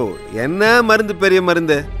 யோ, என்ன மருந்து? பெரிய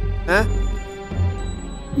மருந்து?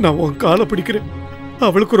 நான் உன் காலை பிடிக்கிறேன்,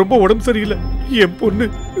 அவளுக்கு ரொம்ப உடம்பு சரியில்லை என் பொண்ணு.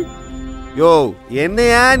 யோ,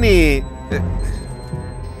 என்னையா நீ?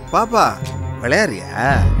 பாப்பா விளையாடுறியா?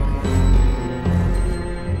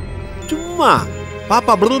 சும்மா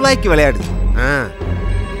பாப்பா பிரதுலாய்க்கு விளையாடுது.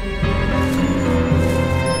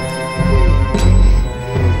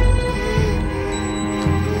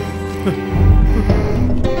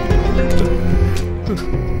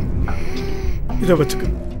 இதை வச்சுக்க,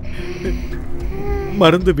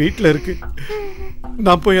 மருந்து வீட்டில் இருக்கு,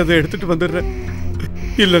 நான் போய் அதை எடுத்துட்டு வந்துடுறேன்.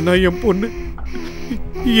 இல்லைன்னா என் பொண்ணு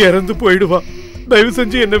இறந்து போயிடுவா. தயவு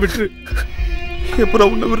செஞ்சு என்ன விட்டுரு.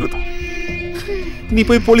 எப்பறம் உன்னை விடுறது? நீ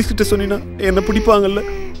போய் போலீஸ் கிட்ட சொன்னா என்ன பிடிப்பாங்கல்ல,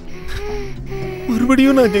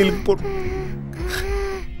 மறுபடியும் நான் ஜெயிலுக்கு போறேன்.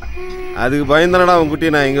 அதுக்கு பயந்தானடா உன்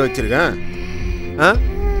குட்டியை நான் எங்க வச்சிருக்கேன்.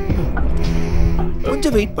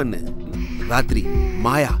 கொஞ்சம் வெயிட் பண்ணு. ராத்திரி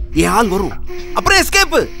மாயா என் ஆள் வரும், அப்புறம்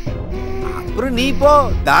எஸ்கேப். அப்புறம் நீ போ,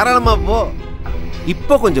 தாராளமா போ.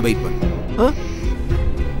 இப்போ கொஞ்சம் வெயிட் பண்ணு.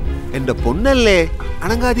 என்ற பொண்ணல்லே,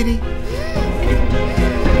 அணங்காதிரி.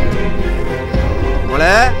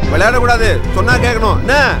 விளையாடக்கூடாது, சொன்னா கேட்கணும்.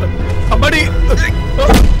 என்ன அம்மாடி,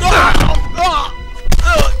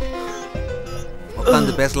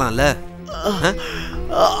 உட்காந்து பேசலாம்ல.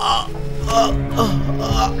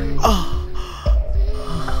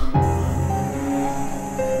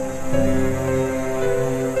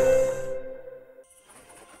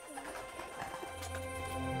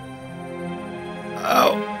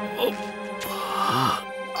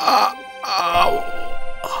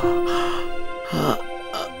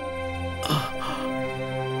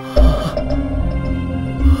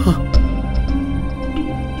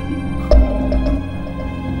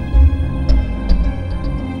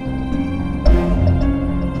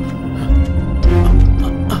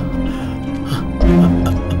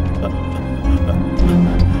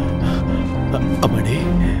 அம்மாடி,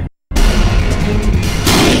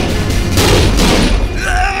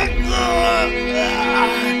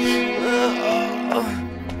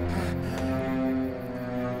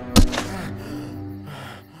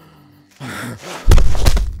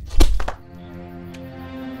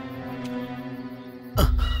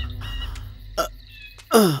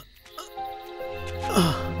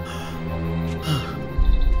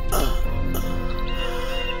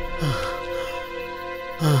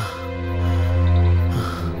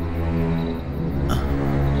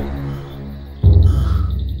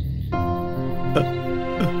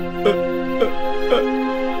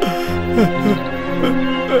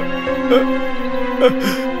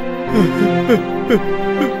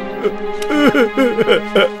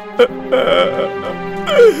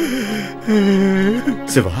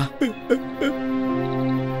 சிவா,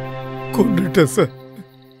 கொன்னுட்ட சார்.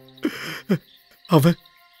 அவன்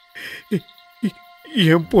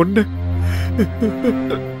என் பொண்ணு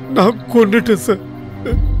நான் கொன்னுட்டேன் சார்.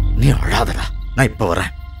 நீ அழாதடா, நான் இப்ப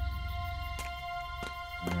வரேன்.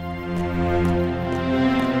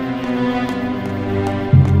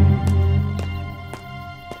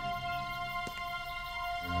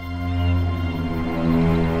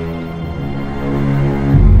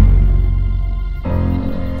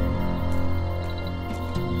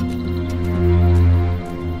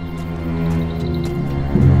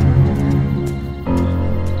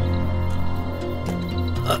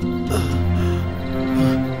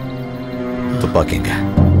 துப்பாக்கிங்க.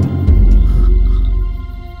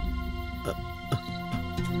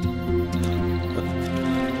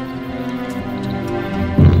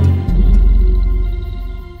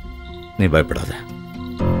 நீ பயப்படாத.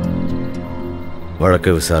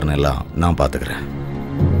 வழக்கு விசாரணை எல்லாம் நான் பார்த்துக்கிறேன்.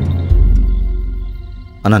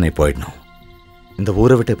 ஆனா நீ போயிடணும், இந்த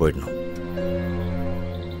ஊரை விட்டே போயிடணும்.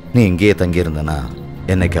 நீ இங்கேயே தங்கியிருந்தனா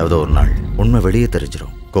என்னைக்காவது ஒரு நாள் உண்மை வெளியே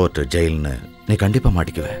தெரிஞ்சிடும். கோர்ட்டு ஜெயில்னு நீ கண்டிப்பா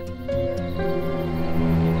மாட்டிக்குவ.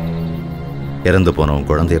 இறந்து போனவன்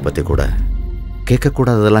குழந்தைய பத்தி கூட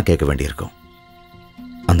கேட்கக்கூடாததெல்லாம் கேட்க வேண்டியிருக்கும்.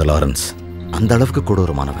 அந்த லாரன்ஸ் அந்த அளவுக்கு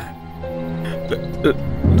கொடூரமானவன்.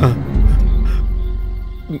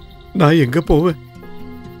 நான் எங்க போவேன்?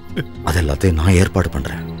 அதெல்லாத்தையும் நான் ஏற்பாடு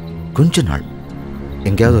பண்றேன். கொஞ்ச நாள்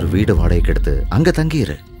எங்கேயாவது ஒரு வீடு வாடகைக்கு எடுத்து அங்க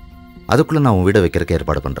தங்கிடு. அதுக்குள்ள நான் உன் வீடை வைக்கிறதுக்கு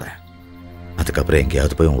ஏற்பாடு பண்றேன். அதுக்கப்புறம்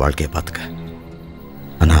எங்கேயாவது போய் உன் வாழ்க்கையை பார்த்துக்க.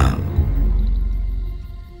 ஆனா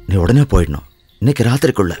நீ உடனே போயிடணும், இன்னைக்கு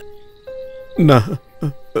ராத்திரிக்குள்ள. நான்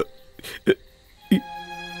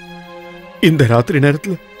இந்த ராத்திரி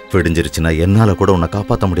நேரத்துல விடிஞ்சிருச்சுன்னா என்னால கூட உன்னை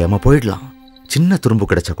காப்பாற்ற முடியாம போயிடலாம். சின்ன துரும்பு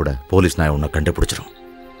கிடைச்சா கூட போலீஸ் நான் உன்னை கண்டுபிடிச்சிரும்.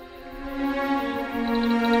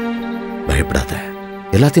 பயப்படாத,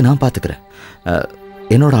 எல்லாத்தையும் நான் பார்த்துக்கிறேன்.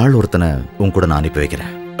 என்னோட ஆள் ஒருத்தனை உன் கூட நான் அனுப்பி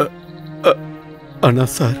வைக்கிறேன். ஆனா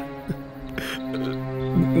சார்,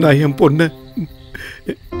 நான் என் பொண்ண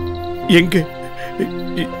எங்க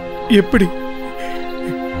எப்படி?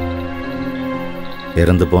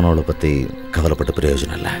 இறந்து போனவளை பத்தி கவலைப்பட்ட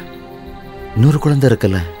பிரயோஜனம் இல்லை. இன்னொரு குழந்தை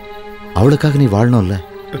இருக்கல, அவளுக்காக நீ வாழணும்ல.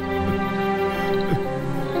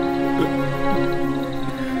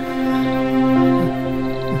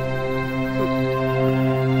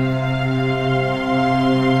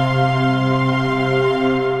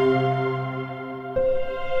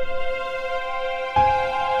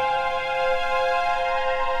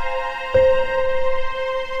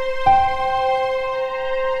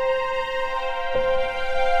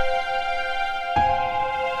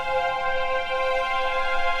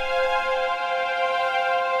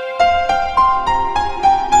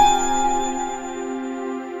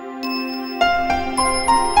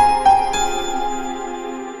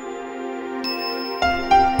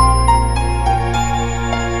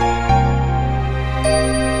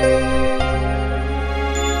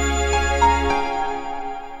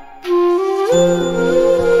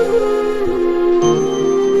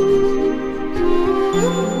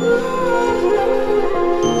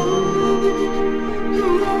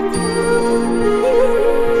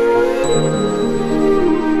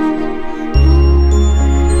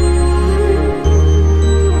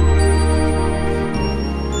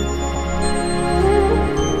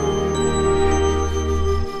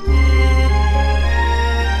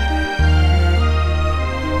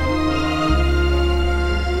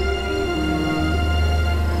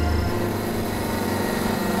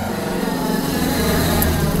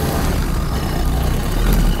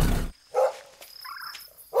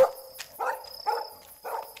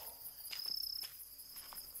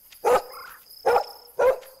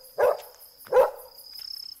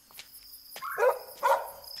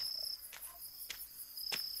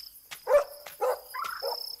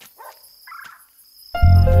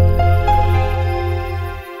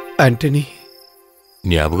 ஆண்டனி,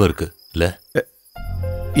 ஞாபகம் இருக்கு இல்ல?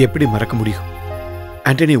 எப்படி மறக்க முடியும்?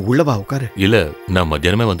 ஆண்டனி, உள்ளவா உட்காரு. இல்ல, நான்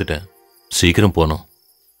மத்தியானமே வந்துட்டேன். சீக்கிரம் போனோம்.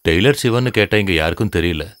 டெய்லர் சிவன்னு கேட்டா இங்க யாருக்கும்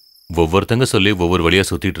தெரியல. ஒவ்வொருத்தங்க சொல்லி ஒவ்வொரு வழியா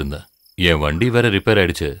சுத்திட்டு இருந்தேன். என் வண்டி வேற ரிப்பேர்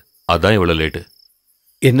ஆயிடுச்சு, அதான் இவ்வளவு லேட்டு.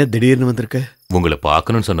 என்ன திடீர்னு வந்திருக்க? உங்களை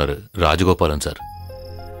பார்க்கணும்னு சொன்னாரு ராஜகோபாலன் சார்.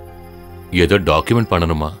 ஏதோ டாக்குமெண்ட்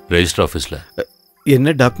பண்ணணுமா ரெஜிஸ்டர் ஆபீஸ்ல.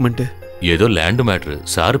 என்ன டாக்குமெண்ட்? ஏதோ லேண்ட் மேட்ரு.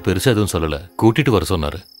 சார் பெருசா எதுவும் சொல்லல, கூட்டிட்டு வர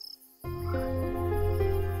சொன்னாரு.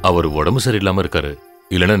 அவர் உடம்பு சரியில்லாம இருக்காரு,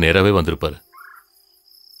 இல்லைன்னா நேராவே வந்திருப்பாரு.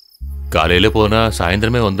 காலையில போனா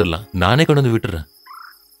சாயந்தரமே வந்துடலாம், நானே கொண்டு வந்து விட்டுறேன்.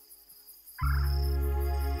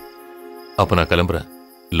 அப்ப நான் கிளம்புறேன்.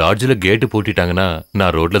 லாட்ஜில் கேட்டு பூட்டிட்டாங்கன்னா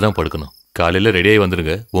நான் ரோட்ல தான் படுக்கணும். காலையில ரெடியாகி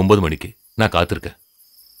வந்துடுங்க 9 மணிக்கு. நான் காத்திருக்கேன்.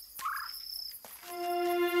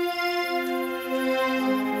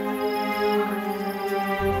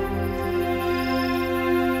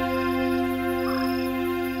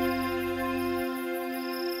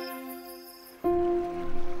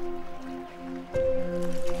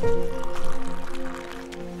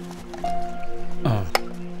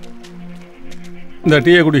 இந்த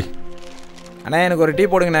டீயை குடி. அண்ணா எனக்கு ஒரு டீ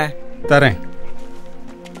போடுங்கண்ணே. தரேன்.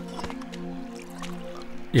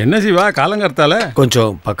 என்ன சிவா காலங்கர்த்தால?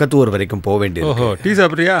 கொஞ்சம் பக்கத்து ஊர் வரைக்கும் போக வேண்டியது. ஓஹோ, டீ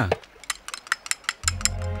சாப்பிட்றியா?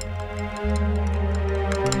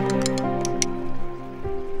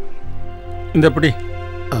 இந்த எப்படி?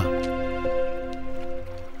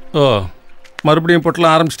 ஓ, மறுபடியும்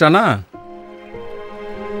பொட்டலாம் ஆரம்பிச்சிட்டானா?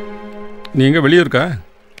 நீங்க வெளியூருக்கா?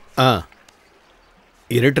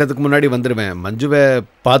 இருட்டுறதுக்கு முன்னாடி வந்துடுவேன். மஞ்சுவை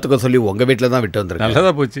பார்த்துக்க சொல்லி உங்கள் வீட்டில் தான் விட்டு வந்துருக்கேன்.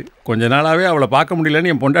 நல்லதாக போச்சு. கொஞ்ச நாளாகவே அவளை பார்க்க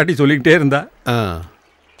முடியலன்னு என் பொண்டாட்டி சொல்லிக்கிட்டே இருந்தா.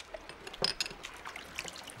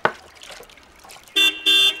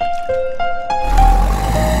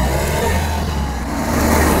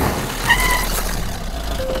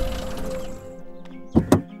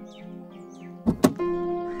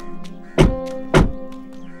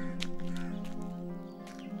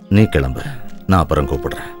 நீ கிளம்பு, நான் அப்புறம்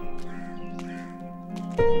கூப்பிடுறேன்.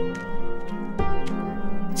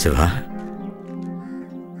 சிவா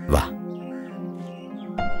வா.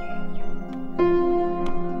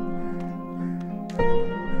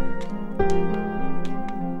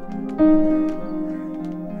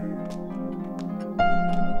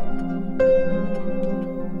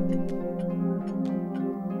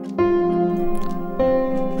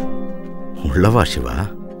 உள்ளவா சிவா.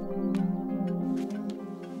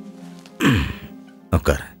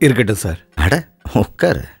 உட்கார். இருக்கட்டும் சார். அட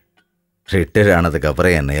உட்காரு. ரிட்டையர் ஆனதுக்கு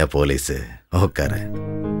அப்புறம் என்னையா போலீஸு. உட்காரு.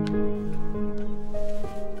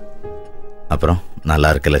 அப்புறம் நல்லா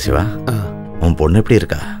இருக்குல்ல சிவா? உன் பொண்ணு எப்படி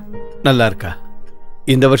இருக்கா? நல்லா இருக்கா.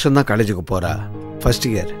 இந்த வருஷம் தான் காலேஜுக்கு போறா. First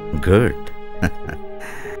year. குட்.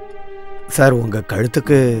 சார் உங்க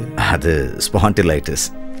கழுத்துக்கு அது ஸ்பாண்டிலைட்டிஸ்.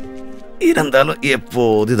 இருந்தாலும்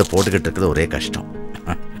எப்போது இதை போட்டுக்கிட்டு இருக்குது ஒரே கஷ்டம்.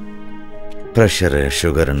 ப்ரெஷரு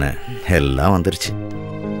சுகர்னு எல்லாம் வந்துருச்சு.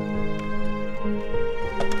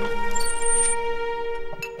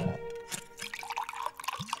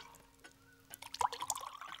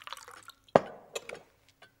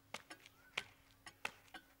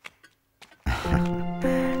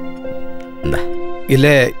 இல்ல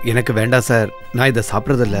எனக்கு வேண்டாம் சார். நான் இதை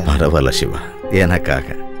சாப்பிட்றதில்ல. பரவாயில்ல சிவா,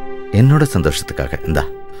 எனக்காக, என்னோட சந்தோஷத்துக்காக இந்தா.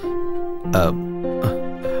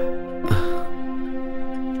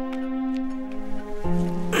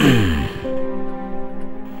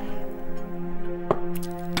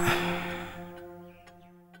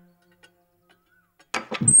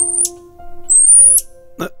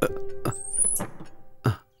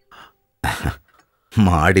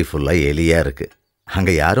 மாடி ஃபுல்லா எலியா இருக்கு.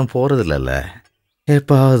 அங்க யாரும் போறது இல்லைல்ல.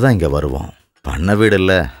 எப்பாவது தான் இங்கே வருவோம். பண்ண வீடு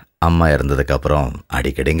இல்லை. அம்மா இறந்ததுக்கு அப்புறம்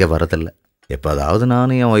அடிக்கடி இங்கே வரதில்லை. எப்போதாவது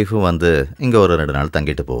நானும் என் ஒய்ஃபும் வந்து இங்கே ஒரு 2 நாள்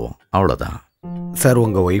தங்கிட்டு போவோம், அவ்வளோதான். சார்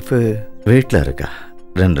உங்கள் ஒய்ஃபு வீட்டில் இருக்கா.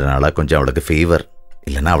 2 நாளாக கொஞ்சம் அவளுக்கு ஃபீவர்.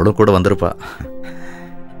 இல்லைன்னா அவளும் கூட வந்திருப்பா.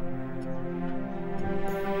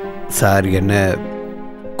 சார் என்ன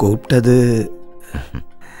கூப்பிட்டது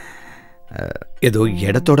ஏதோ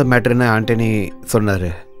இடத்தோட மேட்டர்னு ஆண்டனி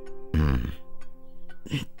சொன்னார்.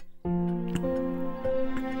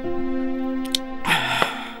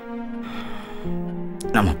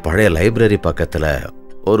 நம்ம பழைய லைப்ரரி பக்கத்தில்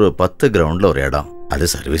ஒரு 10 கிரவுண்டில் ஒரு இடம். அது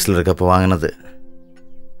சர்வீஸில் இருக்கப்போ வாங்கினது.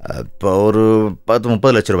 இப்போ ஒரு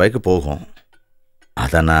 10-30 லட்ச ரூபாய்க்கு போகும்.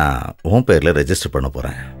 அதை நான் உன் பேரில் ரெஜிஸ்டர் பண்ண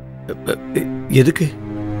போகிறேன். எதுக்கு?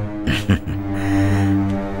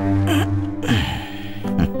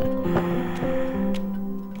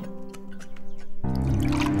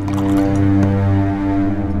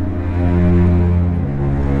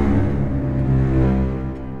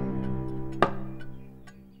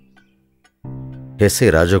 எஸ்ஐ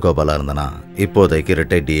ராஜகோபாலா இருந்தனா இப்போதைக்கு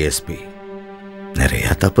ரிட்டையர்ட் டிஎஸ்பி. நிறைய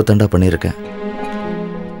தப்பு தண்டா பண்ணியிருக்கேன்.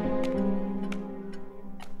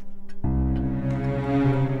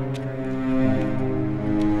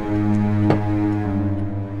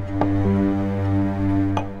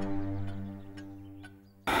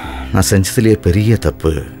 நான் செஞ்சதுலேயே பெரிய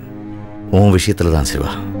தப்பு உன் விஷயத்துல தான்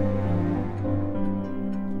Siva.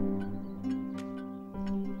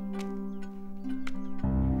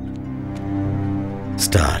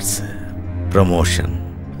 Stars, promotion,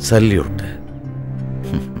 salute,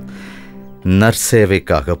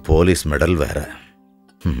 நற்சேவைக்காக police medal வேற.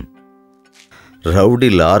 ரவுடி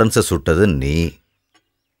லாரன்ஸை சுட்டது நீ.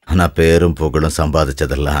 ஆனால் பேரும் புகழும்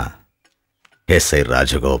சம்பாதிச்சதெல்லாம் எஸ்ஐ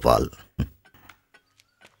ராஜகோபால்.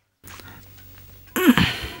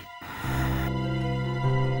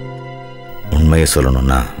 உண்மையை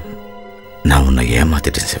சொல்லணும்னா நான் உன்னை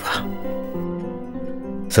ஏமாத்திட்டேன் சிவா.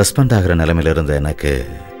 சஸ்பெண்ட் ஆகிற நிலைமையில இருந்த எனக்கு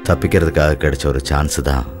தப்பிக்கிறதுக்காக கிடைச்ச ஒரு சான்ஸ்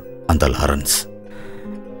தான் அந்த லாரன்ஸ்.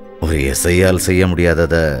 ஒரு எஸ்ஐயால் செய்ய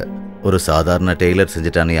முடியாததை ஒரு சாதாரண டெய்லர்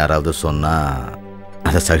செஞ்சுட்டான்னு யாராவது சொன்னா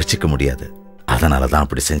அதை சகிச்சிக்க முடியாது. அதனால தான்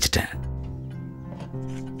அப்படி செஞ்சிட்டேன்.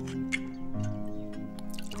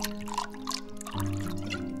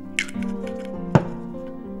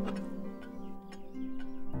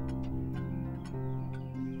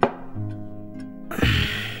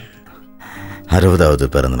 அறுபதாவது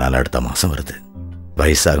பிறந்த நாள் அடுத்த மாதம் வருது.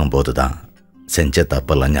 வயசாகும் போது தான் செஞ்ச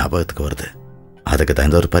தப்பெல்லாம் ஞாபகத்துக்கு வருது. அதுக்கு தான்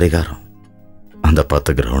இந்த ஒரு பரிகாரம். அந்த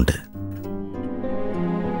 10 கிரவுண்டு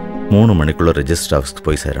 3 மணிக்குள்ள ரெஜிஸ்டர் ஆஃபீஸ்க்கு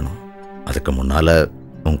போய் சேரணும். அதுக்கு முன்னால்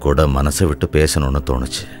உன் கூட மனசை விட்டு பேசணும்னு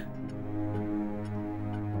தோணுச்சு.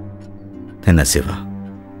 என்ன சிவா,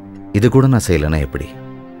 இது கூட நான் செய்யலைன்னா எப்படி?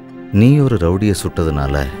 நீ ஒரு ரவுடியை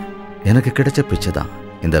சுட்டதுனால எனக்கு கிடைச்ச பிச்சை தான்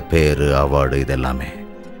இந்த பேரு, அவார்டு, இதெல்லாமே.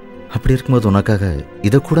 அப்படி இருக்கும்போது உனக்காக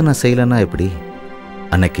இதை கூட நான் செய்யலைன்னா எப்படி?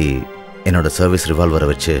 அன்னைக்கு என்னோட சர்வீஸ் ரிவால்வரை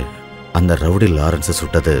வச்சு அந்த ரவுடி லாரன்ஸை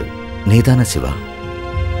சுட்டது நீதானே சிவா?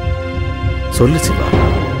 சொல்லு சிவா.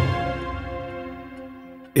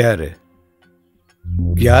 யாரு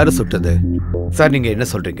யாரு சுட்டது சார்? நீங்க என்ன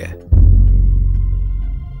சொல்றீங்க?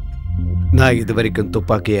 நான் இது வரைக்கும்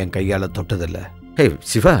துப்பாக்கி என் கையால தொட்டதில்ல. ஹே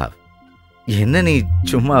சிவா, என்ன நீ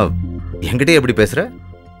சும்மா என்கிட்டே எப்படி பேசுற?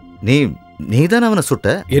 நீதானே அவனை சுட்ட?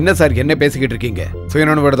 என்ன சார் என்ன பேசிக்கிட்டு இருக்கீங்க?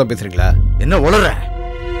 சுயநலவோட தான் பேசுறீங்களா? என்ன உளற?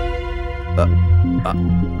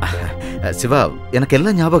 சிவா, எனக்கு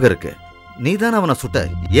எல்லாம் ஞாபகம் இருக்கு. நீதானே அவனை சுட்ட.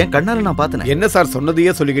 என் கண்ணால நான் பார்த்தேன். என்ன சார்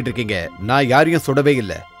சொன்னதையே சொல்லிக்கிட்டு இருக்கீங்க? நான் யாரையும் சுடவே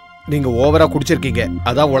இல்லை. நீங்க ஓவரா குடிச்சிருக்கீங்க,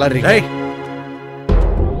 அதான் உளறீங்க.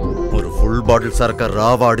 ஒரு ஃபுல் பாட்டில் சரக்க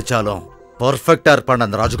ராவா அடிச்சாலும் பர்ஃபெக்டா இருப்பான்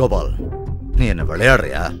அந்த ராஜகோபால். நீ என்ன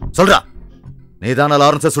விளையாடுறியா? சொல்றா, நீதானே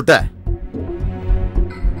லாரன்ஸை சுட்ட?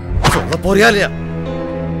 சொல்ல போறியா இல்லையா?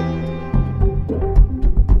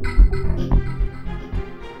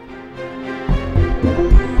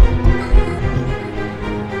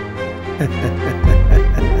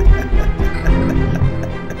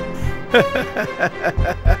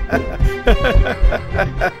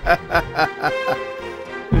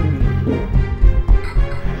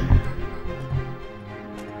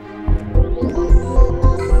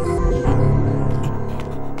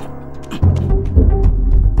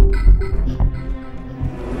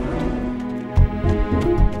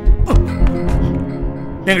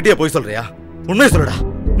 என்கிட்டயே போய் சொல்றியா? உண்மையை சொல்லுடா.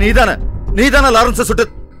 நீதானே லாரன்ஸை சுட்டு?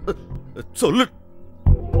 சொல்லு.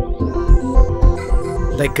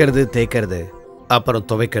 தைக்கிறது, தேய்க்கிறது, அப்புறம்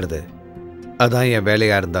துவைக்கிறது, அதான் என்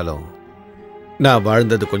வேலையா இருந்தாலும் நான்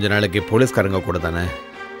வாழ்ந்தது கொஞ்ச நாளைக்கு போலீஸ்காரங்க கூட தானே.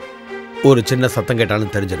 ஒரு சின்ன சத்தம்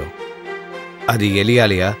கேட்டாலும் தெரிஞ்சிடும் அது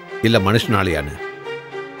எலியாலையா இல்ல மனுஷனாலையான்னு.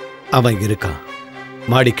 அவன் இருக்கான்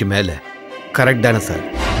மாடிக்கு மேல. கரெக்ட் தானே சார்?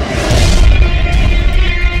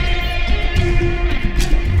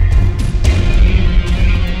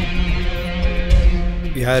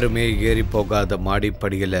 யாருமே ஏறி போகாத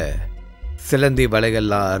மாடிப்படியில சிலந்தி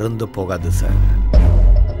வலைகள்லாம் அருந்து போகாது சார்.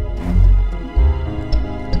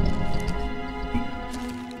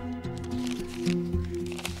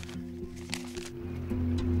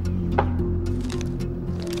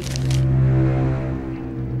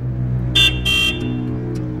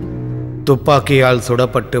 துப்பாக்கியால்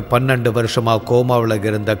சுடப்பட்டு 12 வருஷமா கோமாவில்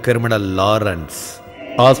இருந்த கிரிமினல் லாரன்ஸ்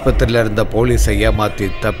ஆஸ்பத்திரியில இருந்த போலீஸை ஏமாத்தி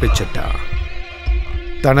தப்பிச்சிட்டா.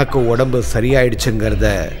 தனக்கு உடம்பு சரியாயிடுச்சுங்கிறத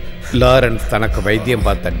லாரன்ஸ் தனக்கு வைத்தியம்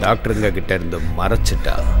பார்த்த டாக்டருங்க கிட்ட இருந்து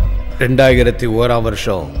மறைச்சிட்டா. 2001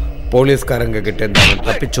 வருஷம் போலீஸ்காரங்க கிட்ட இருந்து அவன்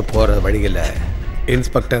தப்பிச்சு போற வழியில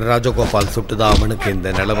இன்ஸ்பெக்டர் ராஜகோபால் சுட்டுதான் அவனுக்கு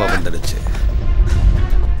இந்த நிலைமை வந்துடுச்சு.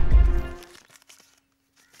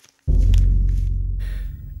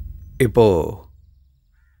 இப்போ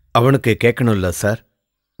அவனுக்கு கேட்கணும்ல சார்,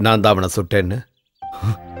 நான் தான் அவனை சுட்டேன்னு.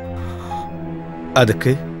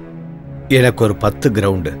 அதுக்கு எனக்கு ஒரு 10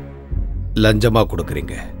 கிரவுண்டு லஞ்சமா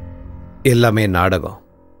கொடுக்குறீங்க. எல்லாமே நாடகம்,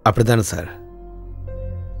 அப்படிதானே சார்?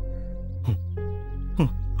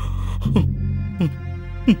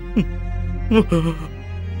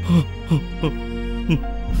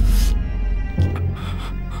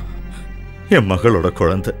 என் மகளோட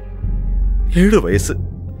குழந்தை 7 வயசு,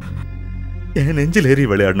 என் நெஞ்சில் ஏறி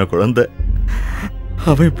விளையாடின குழந்தை.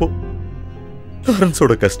 அவன் இப்போ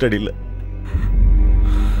லாரன்ஸோட கஸ்டடியில்.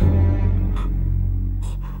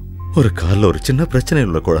 ஒரு காலில் ஒரு சின்ன பிரச்சனை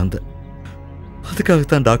உள்ள குழந்தை.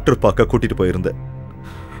 அதுக்காகத்தான் டாக்டர் பார்க்க கூட்டிட்டு போயிருந்தேன்.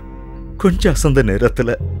 கொஞ்சம் அசந்த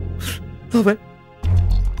நேரத்தில் அவன்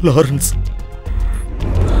லாரன்ஸ்.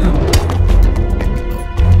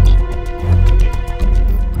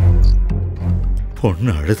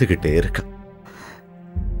 பொண்ணு அழுதுகிட்டே இருக்கா.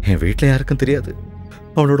 என் வீட்டில் யாருக்கும் தெரியாது.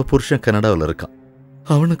 அவளோட புருஷன் கனடாவில் இருக்கான்.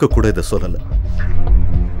 அவனுக்கு கூட இதை சொல்லல.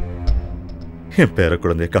 என் பேர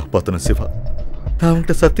குழந்தைய காப்பாத்தணும் சிவா. நான்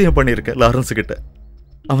அவன்கிட்ட சத்தியம் பண்ணியிருக்கேன் லாரன்ஸ் கிட்ட.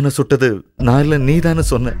 அவனை சுட்டது நான் இல்லை நீதான்னு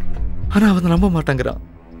சொன்னேன். ஆனா அவன் நம்ப மாட்டாங்கிறான்.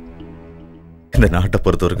 இந்த நாட்டை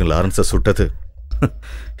பொறுத்த வரைக்கும் லாரன்ஸை சுட்டது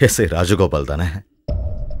எஸ்ஐ ராஜகோபால் தானே.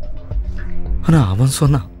 ஆனா அவன்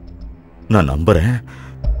சொன்னான். நான் நம்புறேன்.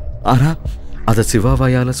 ஆனா அதை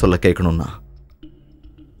சிவாவாயால சொல்ல கேட்கணும்னா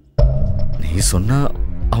நீ சொன்னா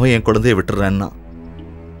அவன் என் குழந்தைய விட்டுறான்னா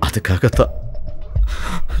அதுக்காகத்தான்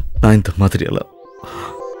நான் இந்த மாதிரி எல்லாம்.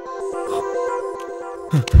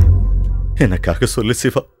 எனக்காக சொல்லு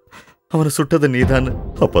சிவா, அவனை சுட்டது நீதான்னு.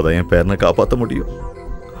 அப்பதான் என் பேரனை காப்பாற்ற முடியும்.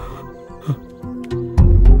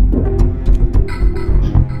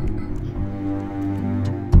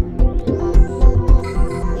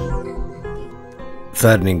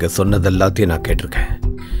 சார், நீங்க சொன்னது எல்லாத்தையும் நான் கேட்டிருக்கேன்.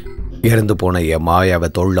 இறந்து போன என் மாயாவை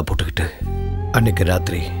தோளில் போட்டுக்கிட்டு அன்னைக்கு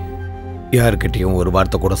ராத்திரி யாருக்கிட்டையும் ஒரு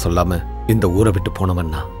வார்த்தை கூட சொல்லாம இந்த ஊரை விட்டு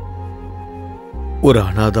போனவன்னா ஒரு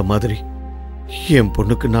அனாதை மாதிரி என்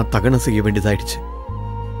பொண்ணுக்கு நான் தகனம் செய்ய வேண்டியதாயிடுச்சு.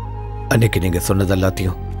 அன்னைக்கு நீங்க சொன்னது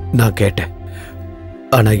எல்லாத்தையும் நான் கேட்டேன்.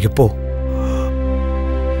 ஆனா இப்போ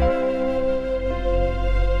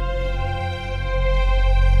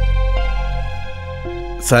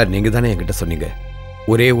சார், நீங்க தானே என்கிட்ட சொன்னீங்க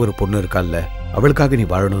ஒரே ஒரு பொண்ணு இருக்கால்ல, அவளுக்காக நீ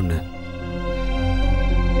வாழணும்னு.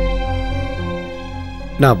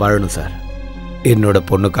 நான் வாழணும் சார். என்னோட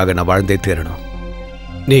பொண்ணுக்காக நான் வாழ்ந்தே தீரணும்.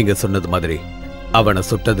 நீங்க சொன்னது மாதிரி அவனை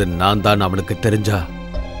சுட்டது நான் தான் அவனுக்கு தெரிஞ்சா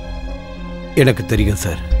எனக்கு தெரியும்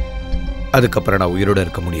சார். அதுக்கப்புறம் நான் உயிரோட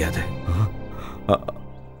இருக்க முடியாது.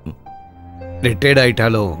 ரிட்டையர்ட்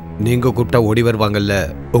ஆயிட்டாலும் நீங்க கூப்பிட்டா ஓடி வருவாங்கல்ல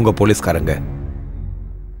உங்க போலீஸ்காரங்க,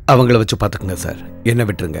 அவங்கள வச்சு பார்த்துக்குங்க சார். என்ன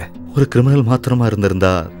விட்டுருங்க. ஒரு கிரிமினல் மாத்திரமா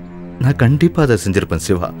இருந்திருந்தா நான் கண்டிப்பா அதை செஞ்சிருப்பேன்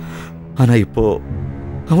சிவா. ஆனா இப்போ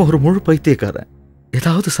அவன் ஒரு முழு பைத்தியக்காரன்.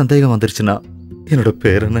 ஏதாவது சந்தேகம் வந்துருச்சுன்னா என்னோட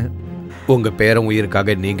பேரனை. உங்க பேரன்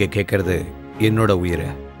உயிருக்காக நீங்க கேட்கறது என்னோட உயிரை.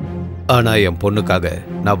 ஆனா என் பொண்ணுக்காக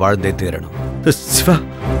நான் வாழ்ந்தே தீரணும். சிவா,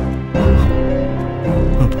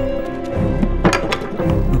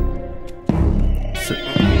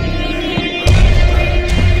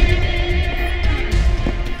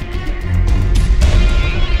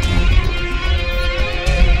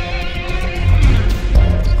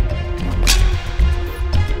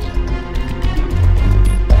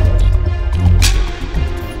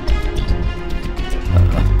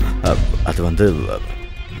 அது வந்து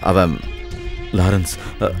அவன் லாரன்ஸ்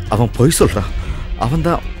அவன் பொய் சொல்றான்.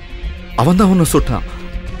 அவன்தான் அவனை சுட்டான்.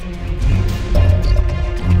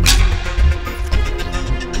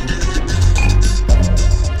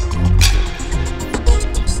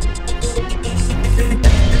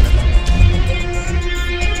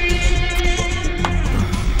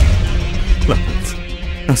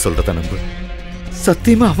 நான் சொல்றத நம்பு.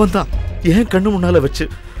 சத்தியமா அவன்தான் என் கண்ணு முன்னால வச்சு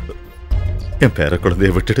என் பேர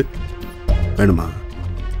குழந்தைய விட்டுடு. வேணுமா?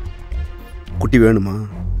 குட்டி வேணுமா?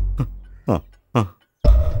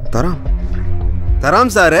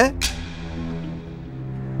 தராம் சாரு.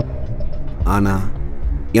 ஆனா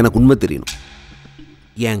எனக்கு உண்மை தெரியணும்.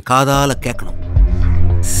 என் காதால கேட்கணும்.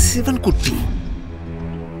 சிவன் குட்டி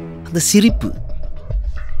அந்த சிரிப்பு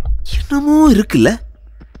என்னமோ இருக்குல்ல?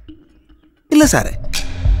 இல்ல சாரு,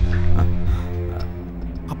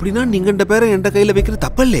 அப்படின்னா நீங்க பேரை என் கையில வைக்கிறது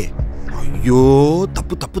தப்பல்லே. ஐயோ,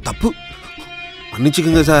 தப்பு தப்பு தப்பு.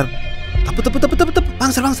 மன்னிச்சுக்குங்க சார். தப்பு தப்பு தப்பு தப்பு தப்பு.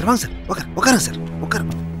 வாங்க சார், வாங்க சார், வாங்க சார். உட்காருங்க சார்,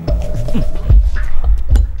 உட்காருங்க.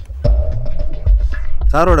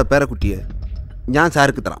 സാറോടെ പേരക്കുട്ടിയെ ഞാൻ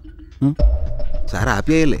സാർക്ക് തരാം. സാർ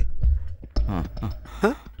ഹാപ്പിയായില്ലേ?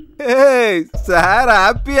 സാർ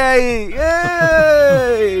ഹാപ്പിയായി.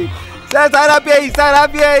 സാർ ഹാപ്പിയായി, സാർ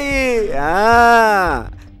ഹാപ്പിയായി. ആ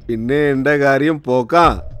പിന്നെ എൻ്റെ കാര്യം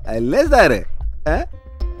പോക്കാം അല്ലേ സാറ്?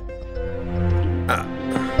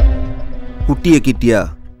 കുട്ടിയെ കിട്ടിയ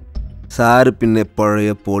സാറ് പിന്നെ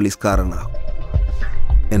പഴയ പോലീസ്കാരനാകും.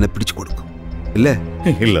 എന്നെ പിടിച്ചു കൊടുക്കും ഇല്ലേ?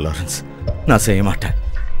 இல்ல லாரன்ஸ், நான் செய்ய மாட்டேன்.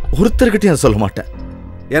 ஒருத்தர்கிட்டயும் சொல்ல மாட்டேன்.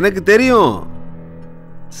 எனக்கு தெரியும்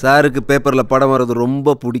சாருக்கு பேப்பர்ல படம் வர்றது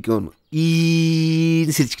ரொம்ப பிடிக்கும்னு.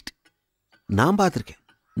 சிரிச்சுக்கிட்டு நான்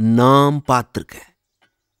பார்த்துருக்கேன்.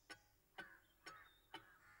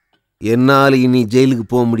 என்னால் இனி ஜெயிலுக்கு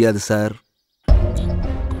போக முடியாது சார்.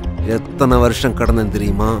 எத்தனை வருஷம் கடந்தேன்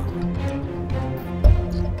தெரியுமா?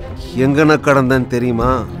 எங்கன கடந்தேன் தெரியுமா?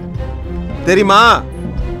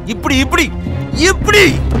 இப்படி இப்படி இப்படி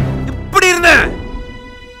இப்படி இருந்தேன்.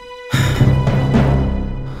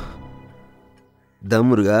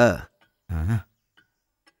 தம் இருக்கா?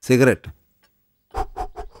 சிகரெட்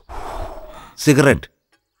சிகரெட்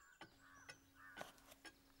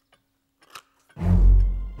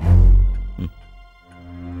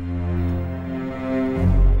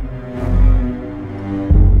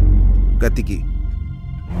கத்திக்கு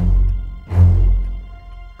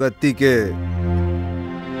கத்திக்கு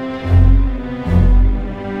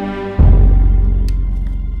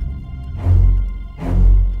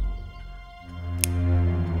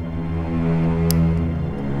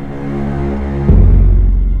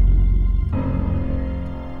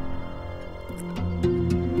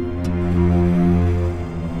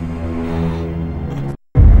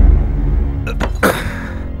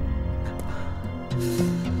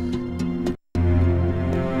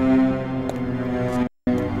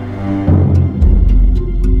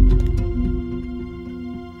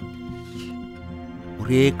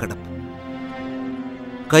ஒரே கடப்பு,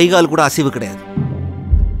 கை கால் கூட அசைவு கிடையாது.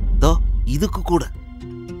 இதுக்கு கூட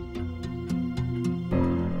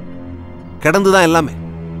கிடந்துதான் எல்லாமே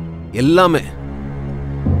எல்லாமே.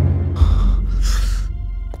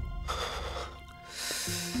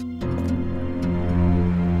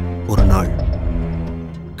 ஒரு நாள்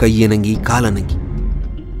கையனங்கி காலனங்கி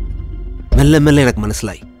மெல்ல மெல்ல எனக்கு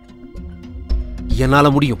மனசிலாய் என்னால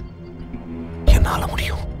முடியும் என்னால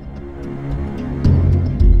முடியும்.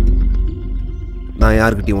 நான்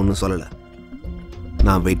யாருக்கிட்டையும் ஒன்றும் சொல்லலை.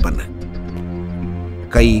 நான் வெயிட் பண்ணேன்.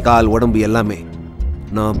 கை கால் உடம்பு எல்லாமே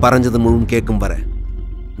நான் பறஞ்சது முழுவதும் கேட்கும் வர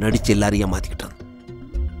நடிச்சு எல்லாரையும் ஏமாத்திக்கிட்டேன்.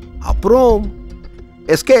 அப்புறம்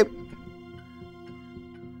எஸ்கேப்.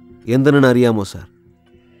 எந்தன்னு அறியாமோ சார்,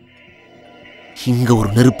 இங்க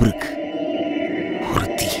ஒரு நெருப்பு இருக்கு, ஒரு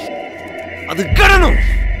தீ. அது கடணும்.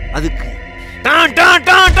 அதுக்கு Don Don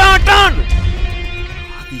Don Don Don.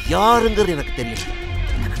 அது யாருங்கிறது எனக்கு தெரியல.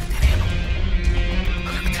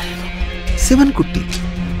 சிவன் குட்டி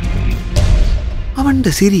அவன்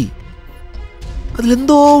சிரி அதுல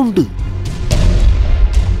எந்தோ உண்டு.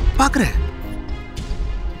 பாக்குறேன்,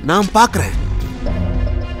 நான் பாக்குறேன்.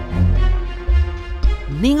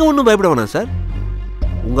 நீங்க ஒன்றும் பயப்பட வேணாம் சார்.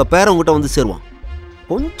 உங்க பேரை உங்ககிட்ட வந்து சேருவான்.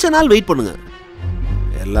 கொஞ்ச நாள் வெயிட் பண்ணுங்க.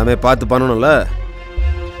 எல்லாமே பார்த்து பண்ணணும்ல.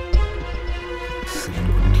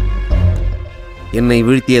 என்னை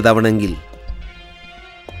வீழ்த்தியது அவனங்கில்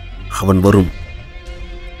அவன் வரும்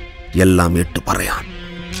எல்லாம் எட்டு பறையான்.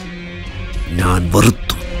 நான்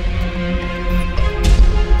வருத்தும்.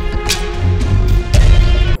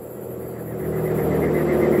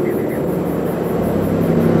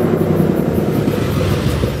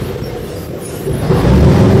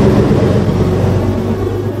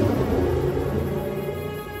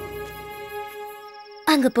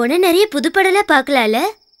 அங்க போன நிறைய புதுப்படலாம் பார்க்கலாம்ல.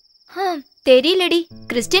 தெரியலடி,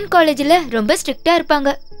 கிறிஸ்டியன் காலேஜ்ல ரொம்ப ஸ்ட்ரிக்ட்டா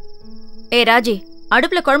இருப்பாங்க. ராஜி,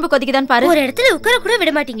 அடுப்புல குழம்பு கொதிக்குதான் பாரு. ஒரு இடத்துல உட்கார கூட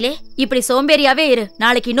விட மாட்டீங்களே. இப்படி சோம்பேறியாவே இரு.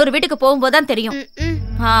 நாளைக்கு இன்னொரு வீட்டுக்கு போகும்போதுதான் தெரியும்.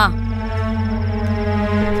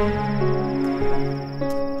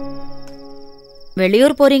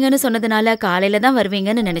 வெளியூர் போறீங்கன்னு சொன்னதுனால காலையில தான்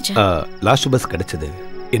வருவீங்கன்னு நினைச்சேன். லாஸ்ட் பஸ் கிடைச்சது.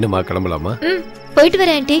 என்னமா கிளம்பலாமா? போயிட்டு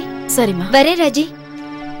வரேன் ஆண்டி. சரிம்மா, வரேன் ராஜி.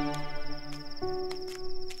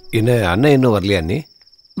 என்ன அண்ணன் இன்னும் வரலையா? அண்ணி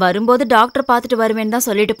வரும்போது டாக்டர் பார்த்துட்டு வருவேன்னு தான்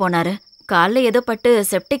சொல்லிட்டு போனாரு. காலில் ஏதோ பட்டு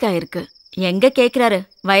செப்டிக் ஆயிருக்கு. எங்க கேக்குறாரு,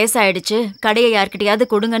 வயசாயிடுச்சு, கடையை யார்கிட்டயாவது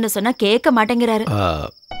கொடுங்கன்னு சொன்னா கேட்க மாட்டேங்கிறாரு.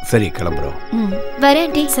 சரி கிளம்புறோம்.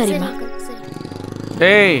 வரேன் டி. சரிம்மா.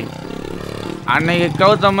 டேய், அன்னைக்கு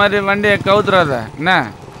கவுத்த மாதிரி வண்டியை கவுத்துறாத என்ன?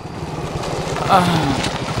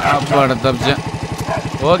 அப்பாட தப்பிச்சேன்.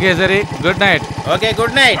 ஓகே சரி, good night. Okay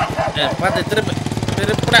good night. பார்த்து திருப்பு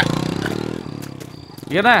திருப்புடா.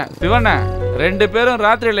 என்ன சிவண்ண, ரெண்டு பேரும்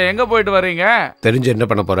ராத்திரியில எங்க போயிட்டு வர்றீங்க? தெரிஞ்சு என்ன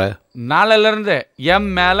பண்ண போற? நாளையில இருந்து என்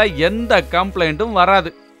மேல எந்த கம்ப்ளைண்ட்டும்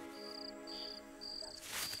வராது.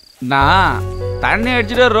 நான் தண்ணி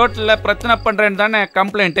அடிச்சுட்டு ரோட்ல பிரச்சனை பண்றேன்னு தானே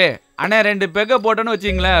கம்ப்ளைண்ட். ஆனா ரெண்டு பெக்க போட்டோன்னு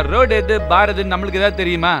வச்சுங்களேன், ரோடு எது பார் எதுன்னு நம்மளுக்கு ஏதாவது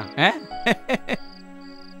தெரியுமா?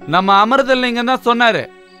 நம்ம அமிர்த லிங்கம் தான் சொன்னாரு.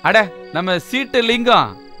 அட நம்ம சீட்டு லிங்கம்,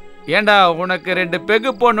 ஏண்டா உனக்கு ரெண்டு பெகு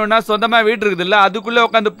போடணும்னா சொந்தமா வீட்டு இருக்குது இல்ல, அதுக்குள்ள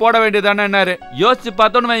உட்காந்து போட வேண்டியதானே. யோசிச்சு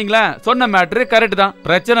பார்த்தோன்னு வைங்களேன், சொன்ன மேட்ரு கரெக்ட் தான்.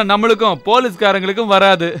 பிரச்சனை நம்மளுக்கும் போலீஸ்காரங்களுக்கும்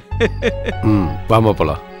வராது. வாமா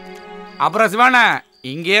போலாம். அப்புறம் சிவான,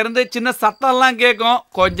 இங்க இருந்து சின்ன சத்தம் எல்லாம் கேட்கும்,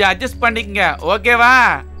 கொஞ்சம் அட்ஜஸ்ட் பண்ணிக்கங்க, ஓகேவா?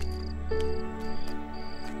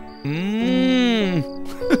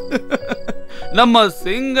 நம்ம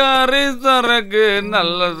சிங்காரி சரக்கு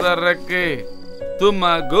நல்ல சரக்கு,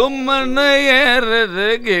 தும்மா கும்மன்னு ஏறது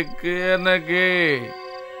கேக்கு எனக்கு.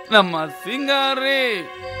 நம்ம சிங்காரி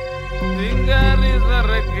சிங்காரி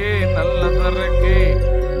சரக்கு நல்ல சரக்கு.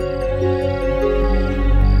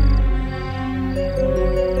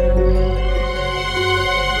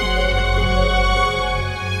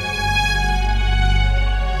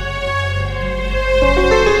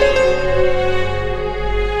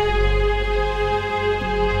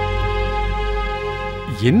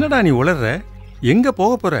 என்னடா நீ உளற? எங்க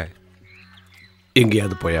போக போற?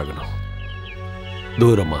 எங்கேயாவது போயாகணும்.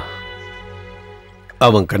 தூரமா,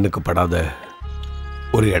 அவன் கண்ணுக்கு படாத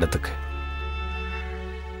ஒரு இடத்துக்கு.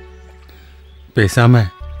 பேசாம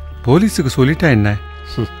போலீஸுக்கு சொல்லிட்டா என்ன?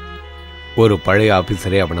 ஒரு பழைய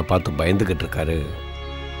ஆபீசரே அவனை பார்த்து பயந்துகிட்டு இருக்காரு.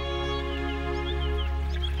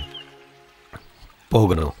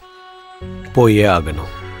 போகணும், போயே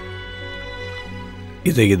ஆகணும்.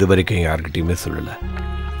 இதை இதுவரைக்கும் யார்கிட்டையுமே சொல்லல.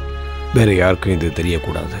 வேற யாருக்கும் இது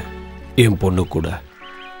தெரியக்கூடாது. என் பொண்ணு கூட.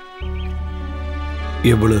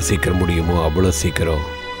 எவ்வளவு சீக்கிரம் முடியுமோ அவ்வளவு சீக்கிரம்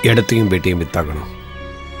இடத்தையும் வீட்டையும் வித்தாகணும்.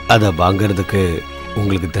 அதை வாங்கறதுக்கு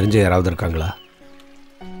உங்களுக்கு தெரிஞ்ச யாராவது இருக்காங்களா?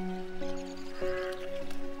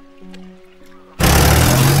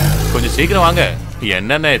 கொஞ்சம் சீக்கிரம் வாங்க.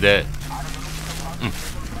 என்னென்ன இது?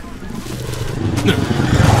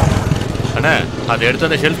 அண்ணா, அதை எடுத்து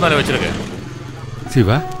அந்த ஷெல்ஃப் மேலே வச்சிருக்க.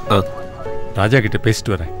 சிவா, ராஜா கிட்ட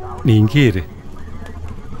பேசிட்டு வரேன். நீ இங்கே இரு.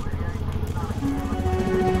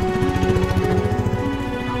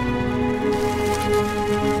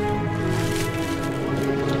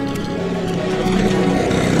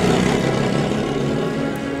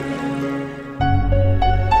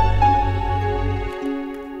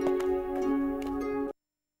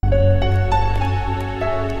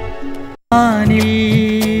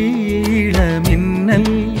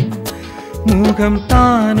 மின்னல் முகம்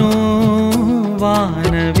தானோ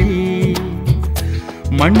வானவில்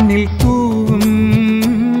மண்ணில் தூவும்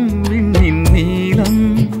விண்ணின் நீளம்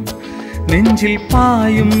நெஞ்சில்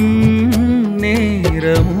பாயும்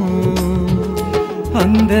நேரமோ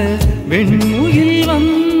அந்த வெண்முகில்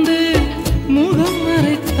வந்து முகம்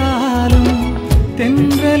மறைத்தாலும்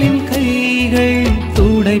தென்றலின் கைகள்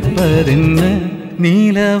துடைப்பதென்ன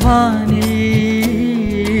நீலவானில்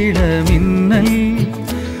மின்னல்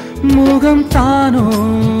முகம் தானோ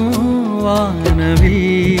வானவில்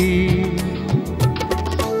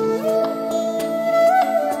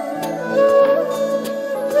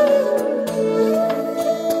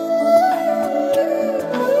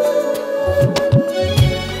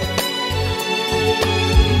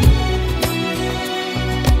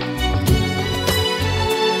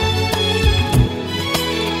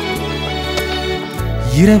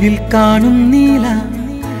இரவில் காணும் நீலா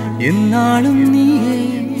என்னாலும் நீயே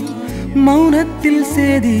மௌனத்தில்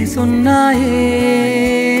சேதி சொன்னாயே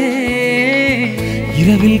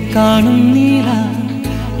இரவில் காணும் நீலா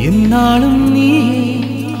என்னாலும் நீயே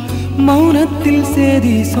மௌனத்தில்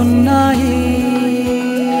சேதி சொன்னாயே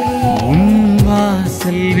உன்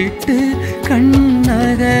வாசல் விட்டு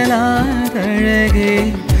கண்ணகலாதழகே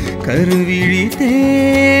கருவிழி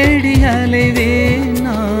தேடி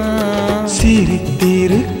அலைவேனா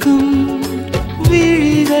சிரித்திருக்கும்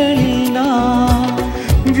விழிகளில் நான்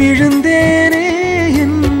விழுந்தேனே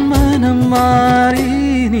என் மனம் மாறி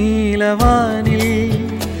நீலவானில்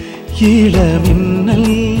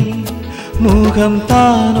இளமின்னல் முகம்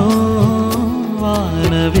தானோ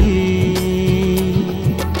வானவில்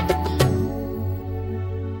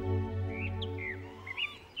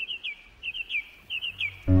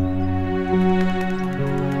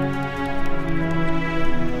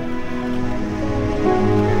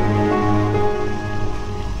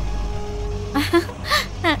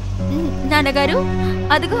నాన్నగారు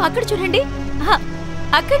అదిగో అక్కడ చూడండి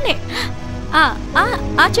అక్కడనే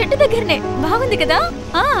ఆ చెట్టు దగ్గరనే బాగుంది కదా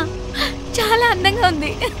చాలా అందంగా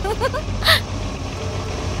ఉంది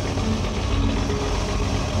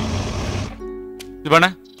திவான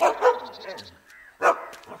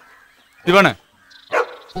திவான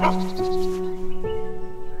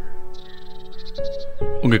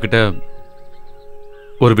உங்ககிட்ட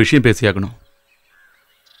ஒரு விஷயம் பேசியாகணும்.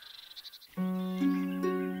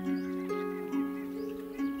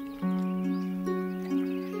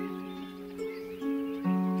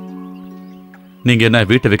 நீங்க என்ன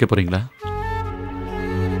வீட்டை வைக்க போறீங்களா?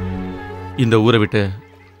 இந்த ஊரை விட்டு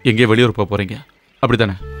எங்கேயோ வெளியூர் போக போறீங்க,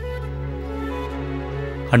 அப்படித்தானே?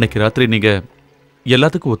 அன்னைக்கு ராத்திரி நீங்க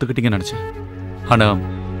எல்லாத்துக்கும் ஒத்துக்கிட்டீங்கன்னு நினைச்சேன். ஆனா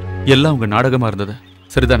எல்லாம் உங்க நாடகமா இருந்தது,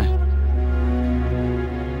 சரிதானே?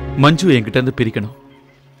 மஞ்சு என்கிட்ட இருந்து பிரிக்கணும்,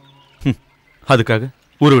 அதுக்காக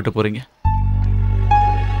ஊரை விட்டு போறீங்க.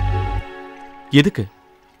 எதுக்கு?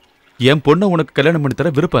 என் பொண்ணை உனக்கு கல்யாணம் பண்ணி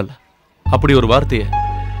தர விருப்பம் இல்லை. அப்படி ஒரு வார்த்தையை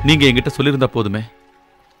நீங்க என்கிட்ட சொல்லியிருந்தா போதுமே,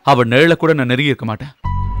 அவ நிழல கூட நான் நெருங்கி இருக்க மாட்டேன்.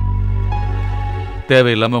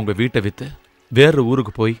 தேவையில்லாம உங்க வீட்டை வித்து வேற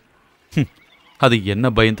ஊருக்கு போய் அது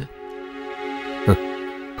என்ன பயந்து?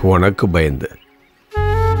 உனக்கு பயந்து?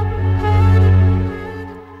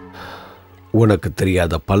 உனக்கு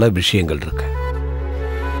தெரியாத பல விஷயங்கள் இருக்கு,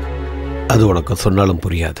 அது உனக்கு சொன்னாலும்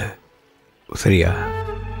புரியாது, சரியா?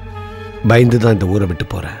 பயந்து தான் இந்த ஊரை விட்டு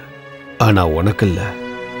போறேன். ஆனா உனக்கு இல்ல,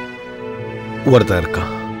 ஒருத்தன்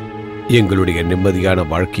இருக்கான், எங்களுடைய நிம்மதியான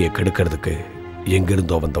வாழ்க்கையை கெடுக்கிறதுக்கு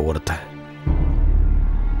எங்கிருந்தோ வந்த ஒருத்தன்.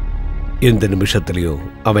 எந்த நிமிஷத்துலயும்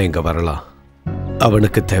அவன் இங்க வரலாம்.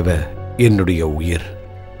 அவனுக்கு தேவை என்னுடைய உயிர்.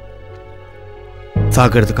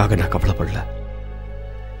 சாகிறதுக்காக நான் கவலைப்படல.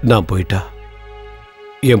 நான் போயிட்டா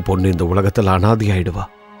என் பொண்ணு இந்த உலகத்தில் அனாதி ஆயிடுவா.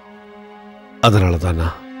 அதனாலதான்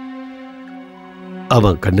நான்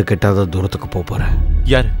அவன் கண்ணு கெட்டாத தூரத்துக்கு போறேன்.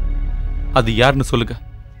 யார் அது? யாருன்னு சொல்லுங்க.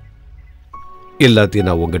 எல்லாத்தையும்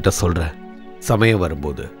நான் உங்ககிட்ட சொல்றேன். சமயம்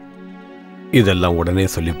வரும்போது இதெல்லாம் உடனே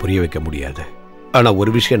சொல்லி புரிய வைக்க முடியாது. ஆனா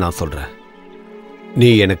ஒரு விஷயம் நான் சொல்றேன், நீ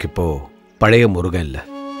எனக்கு இப்போ பழைய முருகன் இல்ல.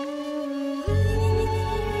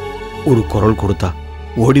 ஒரு குரல் கொடுத்தா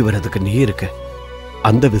ஓடி வர்றதுக்கு நீ இருக்க.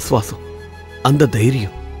 அந்த விசுவாசம், அந்த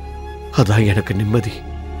தைரியம், அதான் எனக்கு நிம்மதி.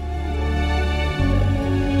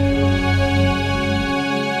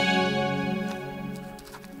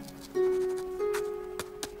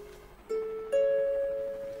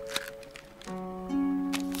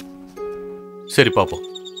 சரி பாப்போம்.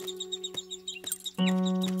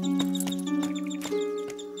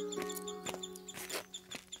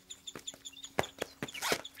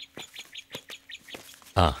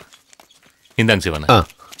 இந்தாங்க சிவன்.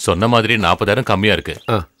 சொன்ன மாதிரி 40,000 கம்மியா இருக்கு.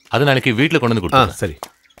 அது நாளைக்கு வீட்டுல கொண்டு வந்து கொடுத்தா சரி.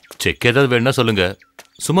 செக் ஏதாவது வேணும்னா சொல்லுங்க.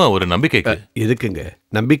 சும்மா ஒரு நம்பிக்கைக்கு. எதுக்குங்க?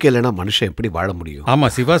 நம்பிக்கை இல்லைன்னா மனுஷன் எப்படி வாழ முடியும்? ஆமா,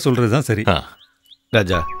 சிவா சொல்றதுதான் சரி.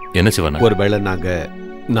 ராஜா, என்ன சிவன்? ஒருவேளை நாங்க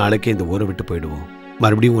நாளைக்கே இந்த ஊரை விட்டு போயிடுவோம்.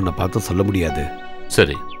 மறுபடியும் உன்னை பார்த்து சொல்ல முடியாது.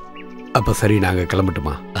 சரி. அப்ப சரி, நாங்க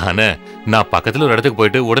கிளம்பட்டுமா? ஆனா நான் பக்கத்துல ஒரு இடத்துக்கு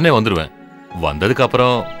போயிட்டு உடனே வந்துருவேன். வந்ததுக்கு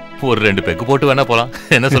அப்புறம் ஒரு 2 பெக்கு போட்டு வேணா போலாம்.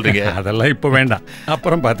 என்ன சொல்றீங்க? அதெல்லாம் இப்ப வேண்டாம்,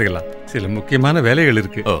 அப்புறம் பாத்துக்கலாம். சில முக்கியமான வேலைகள்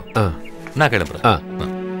இருக்கு. நான்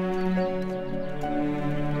கிளம்புறேன்.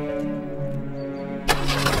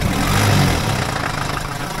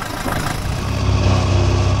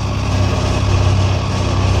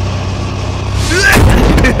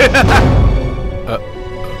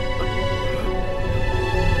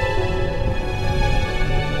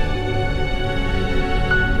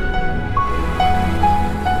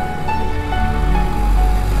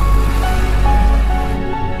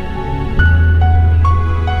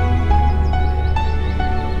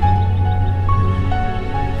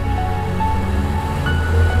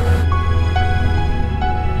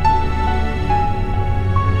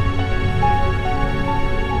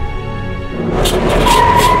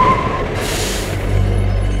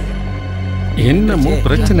 என்னமோ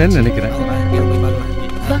பிரச்சனைன்னு நினைக்கிறேன்.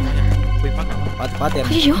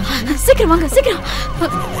 ஐயோ, சீக்கிரம் வாங்க, சீக்கிரம்.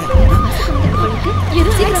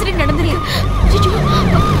 ஏதோ ஆக்சிடென்ட் நடந்துருக்கு. ஐயோ,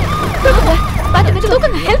 பாத்து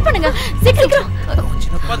தூக்குங்க, ஹெல்ப் பண்ணுங்க, சீக்கிரம்.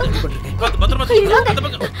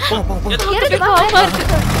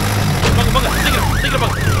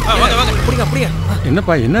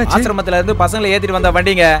 என்னப்பா என்னாச்சு? ஆசிரமத்துல இருந்து பசங்களை ஏத்திட்டு வந்த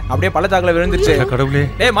வண்டிங்க அப்படியே பள்ளத்தாக்குல விழுந்துருச்சு. கடவுளே.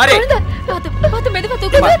 டேய் மாறி, பாத்து மெதுவா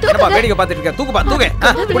தூக்குங்க. என்னப்பா வேடிக்கை பார்த்துட்டு இருக்க? தூக்குப்பா, தூக்கு.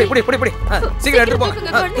 புடி. சீக்கிரம் எடுத்து போங்க.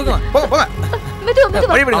 தூக்குங்க, போங்க.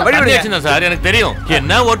 சார் எனக்கு தெரியும்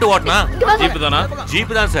என்ன ஓட்டுனா. ஜீப் தானா?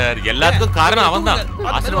 ஜீப் தான் சார். எல்லாத்துக்கும் காரணம் அவன் தான்.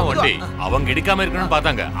 ஆசிரம வண்டி அவங்க இடிக்காம இருக்கணும்னு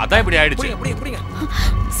பார்த்தாங்க. அதான் இப்படி ஆயிடுச்சு.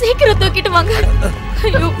 சீக்கிரம் தூக்கிட்டு வாங்க.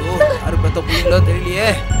 ஐயோ, யாரு பத்த புரியல தெரியலையே.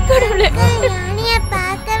 கடவுளே, யானைய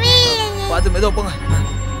பார்க்கவே இல்லையே. பாத்து மெதுவா போங்க.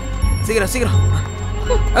 சீக்கிரம்.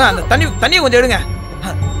 அந்த தண்ணியை கொஞ்சம் எடுங்க.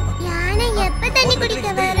 யானை எப்ப தண்ணி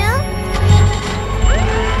குடிக்க வரும்?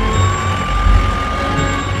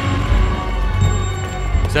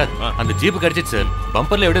 சார் அந்த ஜீப் கிடைச்சிச்சு சார்.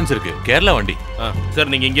 பம்பர்ல எவிடன்ஸ் இருக்கு. கேரளா வண்டி.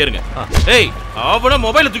 சார் நீங்க இங்கே இருங்க. ஏய் அவன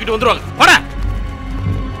மொபைலை தூக்கிட்டு வந்துருவாங்க. போடா.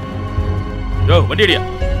 யோ வண்டி அடியா.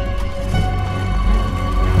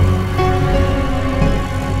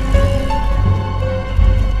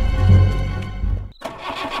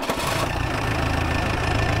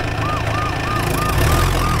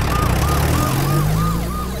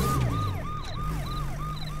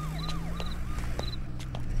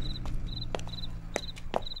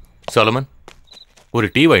 சாலமன், ஒரு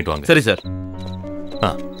டீ வாங்கிட்டு வாங்க. சரி சார்.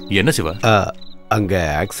 என்ன சிவா? அங்க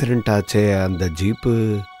ஆக்சிடென்ட் ஆச்சே அந்த ஜீப்பு,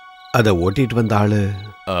 அதை ஓட்டிட்டு வந்த ஆளு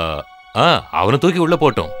அவனை தூக்கி உள்ள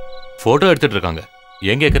போட்டோம். போட்டோ எடுத்துட்டு இருக்காங்க.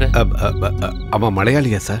 ஏன் கேக்குற? அவன்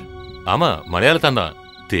மலையாளியா சார்? ஆமா மலையாளத்தான் தான்.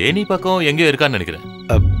 தேனி பக்கம் எங்கேயோ இருக்கான்னு நினைக்கிறேன்.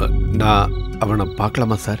 நான் அவனை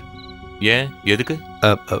பார்க்கலாமா சார்? ஏன், எதுக்கு?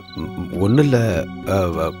 ஒன்றும் இல்லை,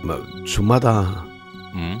 சும்மாதான்.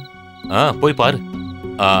 போய் பாரு.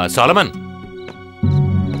 சாலமன்,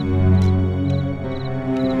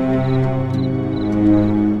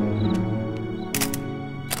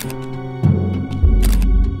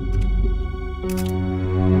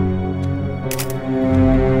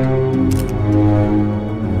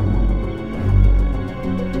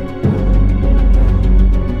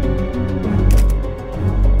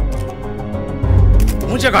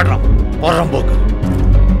 மூச்சை காட்டுறான் போடுறான் போக்கு.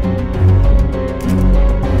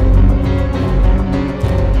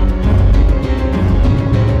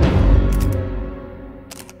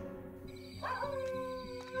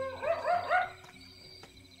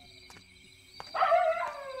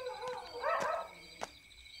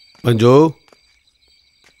 மஞ்சு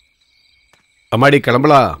அம்மாடி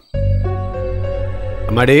கிளம்பலாம்.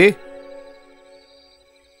 அம்மாடி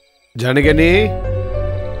ஜானகனி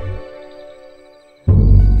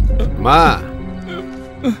மா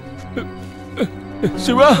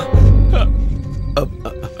சிவா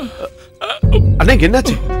அண்ணா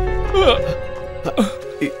என்னாச்சு?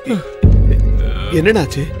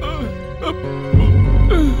 என்னன்னாச்சு?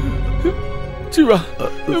 சிவா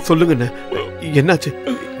சொல்லுங்க அண்ணா, என்னாச்சு?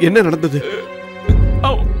 என்ன நடந்தது?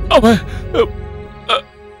 அவன்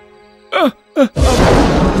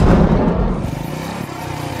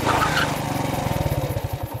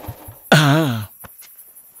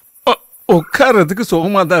உட்கார்றதுக்கு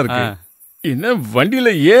சுகமா தான் இருக்கு. என்ன வண்டியில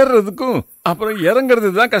ஏறுறதுக்கும் அப்புறம் இறங்குறது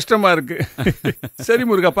தான் கஷ்டமா இருக்கு. சரி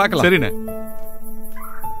முருகா பார்க்கலாம். சரிண்ணே.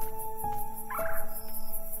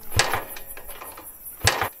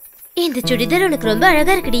 இந்த சுடிதார் உனக்கு ரொம்ப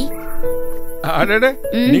அழகா இருக்குடி. அடடே,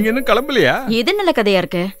 நீங்க இன்னும் கிளம்பலையா? இது நல்ல கதையா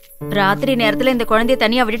இருக்கு. ராத்திரி நேரத்துல இந்த குழந்தைய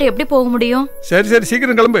தனியா விட்டுட்டு எப்படி போக முடியும்? சரி சரி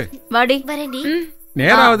சீக்கிரம் கிளம்பு. வாடி. வரேன்டி.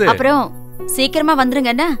 நேராவது. அப்புறம் சீக்கிரமா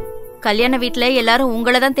வந்துருங்க என்ன? கல்யாண வீட்ல எல்லாரும்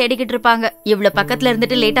உங்களை தான் தேடிக்கிட்டு இருப்பாங்க. இவ்வளவு பக்கத்துல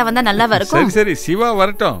இருந்துட்டு லேட்டா வந்தா நல்லா இருக்கும். சரி சரி சிவா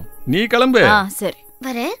வரட்டும், நீ கிளம்பு. சரி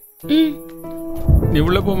வரேன். நீ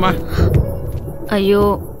உள்ள போமா. ஐயோ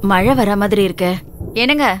மழை வர மாதிரி இருக்க.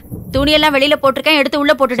 என்னங்க துணியெல்லாம் வெளியில போட்டிருக்கேன், எடுத்து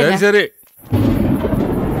உள்ள போட்டுடுங்க. சரி சரி.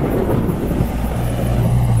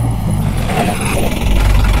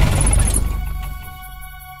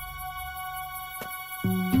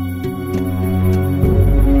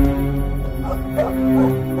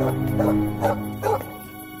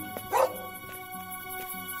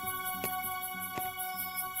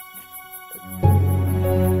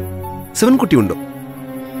 சிவன்குட்டி உண்டோ?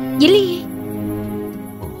 இல்லையே.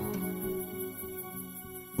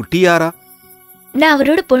 குட்டி யாரா? நான்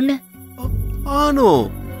அவரோட பொண்ணு. ஆனோ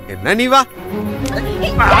என்ன நீ வா.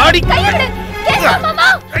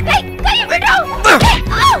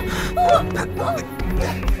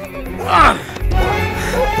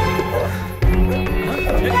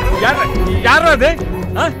 யாரா அது?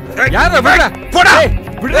 யாரா? விடுறா போடா.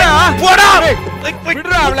 விடுறா போடா.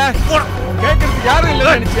 விடுறா அவளை. கேட்கறதுக்கு யாரும்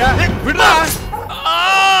இல்ல நினைச்சியா? விடுறா.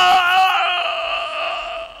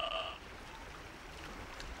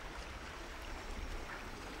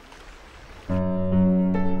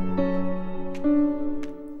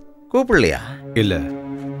 கூப்பிடலையா? இல்ல.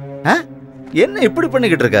 என்ன இப்படி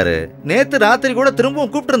பண்ணிக்கிட்டு இருக்காரு? நேத்து ராத்திரி கூட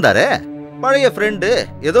திரும்பவும் கூப்பிட்டு இருந்தாரு. பழைய ஃப்ரெண்டு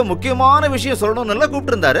ஏதோ முக்கியமான விஷயம் சொல்லணும்னு எல்லாம்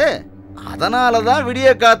கூப்பிட்டு இருந்தாரு. அதனாலதான் விடிய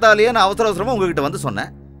காத்தாலேயே நான் அவசர அவசரமா உங்ககிட்ட வந்து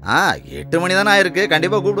சொன்னேன். 8 மணி தானே ஆயிருக்கு,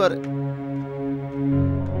 கண்டிப்பா கூப்பிடுவாரு.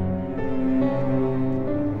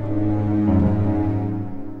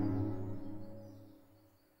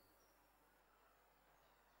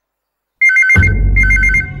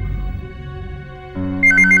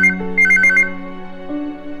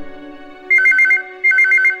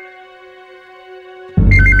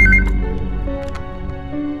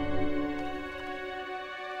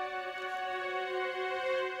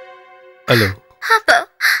 ஹலோ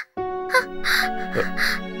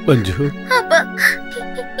மஞ்சு.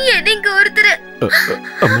 எனக்கு ஒருத்தர்.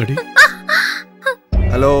 அம்மாடி.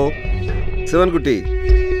 ஹலோ சிவன்குட்டி.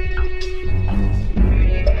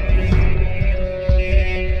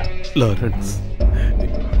 லாரன்ஸ்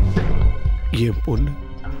என் பொண்ணு,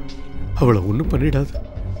 அவளை ஒண்ணும் பண்ணிடாது.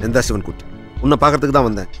 எந்த சிவன்குட்டி? உன்னை பார்க்கறதுக்கு தான்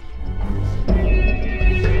வந்தேன்,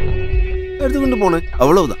 எடுத்துக்கொண்டு போனேன்,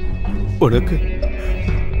 அவ்வளவுதான். உனக்கு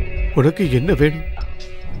உனக்கு என்ன வேணும்?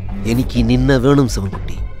 எனக்கு நின்ன வேணும்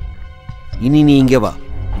சிவன்குட்டி. இனி நீ இங்கே வா.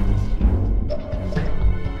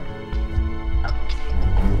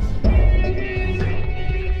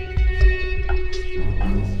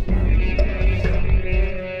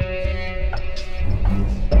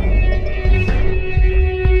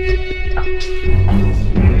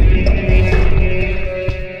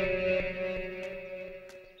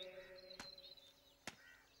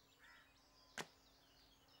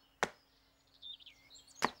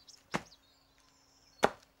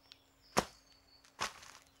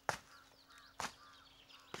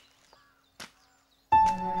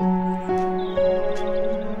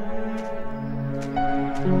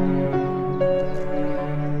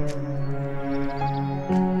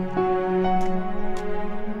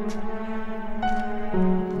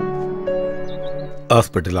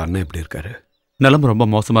 ஹாஸ்பிட்டல் அண்ணன் எப்படி இருக்காரு? நிலைமை ரொம்ப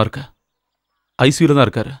மோசமா இருக்கு. ஐசியூல தான்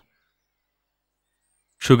இருக்காரு.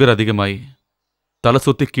 சுகர் அதிகமாகி தலை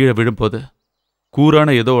சுற்றி கீழே விழும்போது கூரான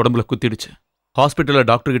ஏதோ உடம்புல குத்திடுச்சு. ஹாஸ்பிட்டலில்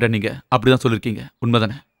டாக்டர் கிட்ட நீங்க அப்படிதான் சொல்லியிருக்கீங்க,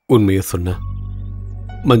 உண்மைதானே? உண்மையை சொன்ன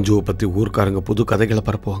மஞ்சுவை பத்தி ஊர்க்காரங்க புது கதைகளை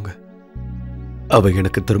பரப்புவாங்க. அவ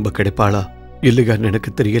எனக்கு திரும்ப கிடைப்பாளா இல்லையான்னு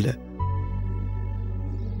எனக்கு தெரியல.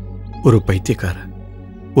 ஒரு பைத்தியக்காரன்,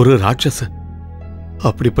 ஒரு ராட்சசன்,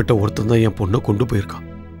 அப்படிப்பட்ட ஒருத்தன் தான் என் பொண்ணை கொண்டு போயிருக்கான்.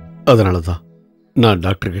 அதனாலதான் நான்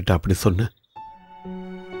டாக்டர் கிட்ட அப்படி சொன்னேன்.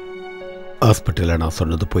 ஹாஸ்பிட்டலில் நான்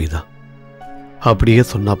சொன்னது போய் தான். அப்படியே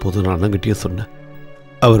சொன்னா போதும் நான் அண்ணங்கிட்டே சொன்னேன்.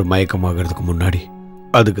 அவர் மயக்கமாகறதுக்கு முன்னாடி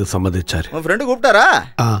அதுக்கு சம்மதிச்சாரு. உன் ஃப்ரெண்டு கூப்பிட்டாரா?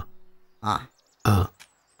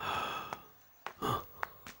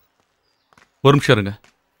 ஒரு நிமிஷம் இருங்க.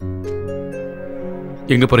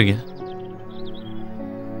 எங்க போறீங்க?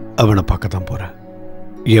 அவனை பார்க்க தான் போறேன்.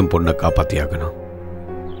 என் பொண்ணை காப்பாத்தி ஆகணும்.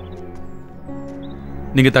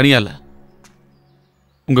 நீங்க தனியா இல்ல,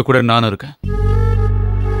 உங்க கூட நானும் இருக்கேன்.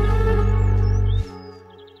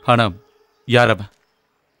 ஆனா யார் அவன்?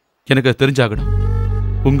 எனக்கு தெரிஞ்சாகணும்.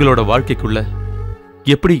 உங்களோட வாழ்க்கைக்குள்ள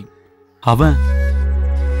எப்படி அவன்?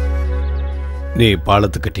 நீ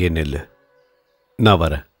பாலத்துக்கிட்டே நெல்லு, நான்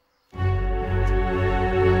வரேன்.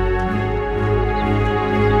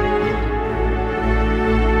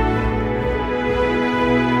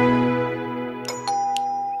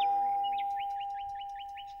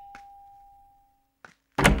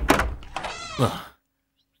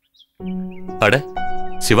 அட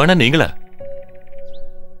சிவானா, நீங்களா?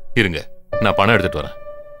 இருங்க, நான் பணம் எடுத்துட்டு வரேன்.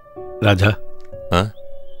 ராஜா,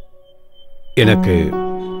 எனக்கு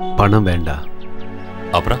பணம் வேண்டாம்.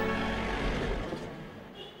 அப்புறம்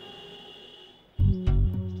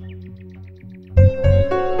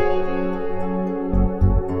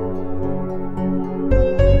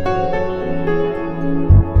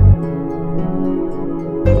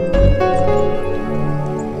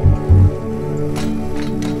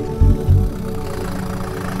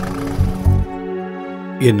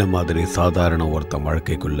என்ன மாதிரி சாதாரண ஒருத்தன்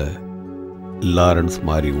வாழ்க்கைக்குள்ள லாரன்ஸ்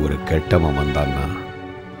மாதிரி ஒரு கெட்டவன் வந்தான்னா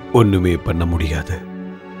ஒண்ணுமே பண்ண முடியாது.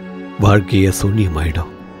 வாழ்க்கையே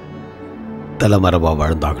சூன்யமாயிடும். தலைமறைவா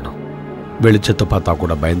வாழ்ந்தாகணும். வெளிச்சத்தை பார்த்தா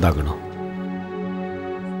கூட பயந்தாகணும்.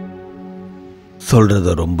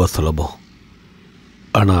 சொல்றது ரொம்ப சுலபம்.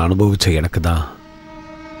 ஆனா அனுபவிச்ச எனக்கு தான்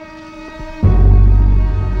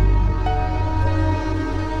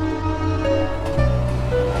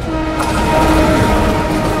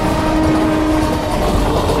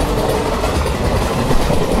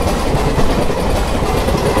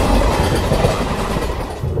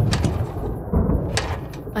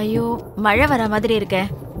ஐயோ, மழை வர மாதிரி இருக்க.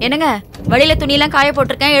 என்னங்க, வழியில துணியெல்லாம் காய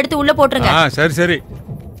போட்டிருக்கேன், எடுத்து உள்ள போட்டுருங்க. சரி சரி.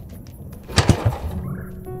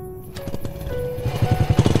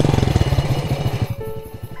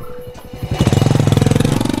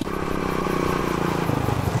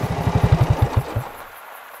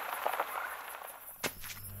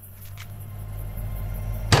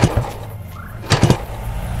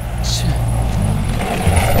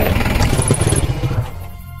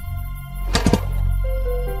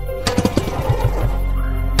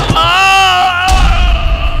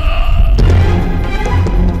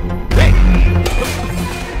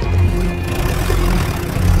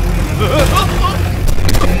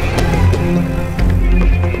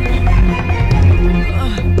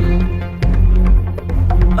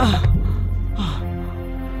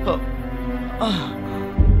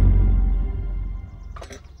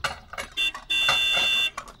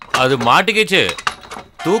 அது மாட்டிக்கிச்சு,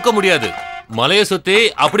 தூக்க முடியாது. மலையை சுத்தி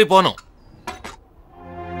அப்படி போனோம்.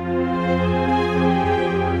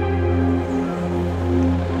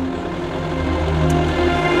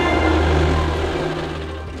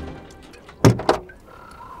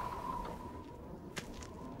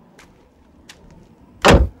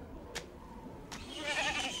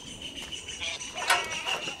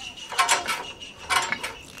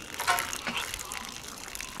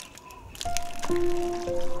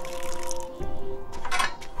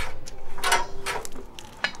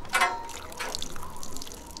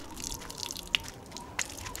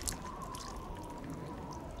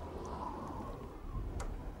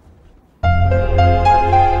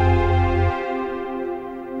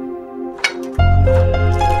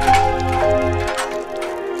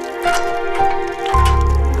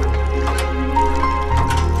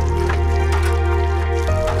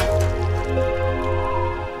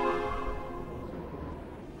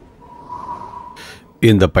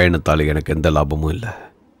 இந்த பயணத்தால் எனக்கு எந்த லாபமும் இல்லை.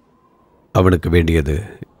 அவனுக்கு வேண்டியது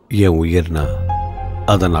என் உயிர்னா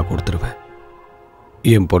அதை நான் கொடுத்துருவேன்.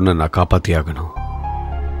 என் பொண்ணை நான் காப்பாற்றி ஆகணும்.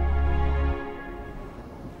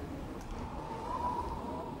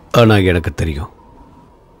 ஆனால் எனக்கு தெரியும்,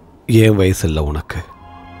 என் வயசு இல்லை உனக்கு.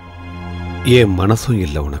 என் மனசும்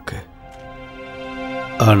இல்லை உனக்கு.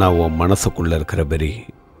 ஆனா உன் மனசுக்குள்ள இருக்கிற வெறி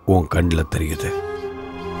உன் கண்ணில் தெரியுது.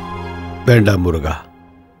 வேண்டாம் முருகா,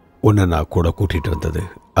 உன்னை நான் கூட கூட்டிட்டு வந்தது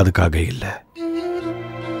அதுக்காக இல்லை.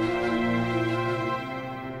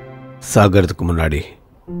 சாகிறதுக்கு முன்னாடி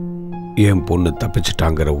என் பொண்ணு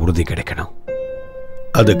தப்பிச்சிட்டாங்கிற உறுதி கிடைக்கணும்.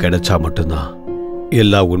 அது கிடைச்சா மட்டும்தான்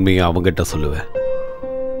எல்லா உண்மையும் அவங்கிட்ட சொல்லுவேன்.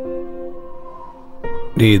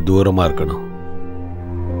 நீ தூரமா இருக்கணும்.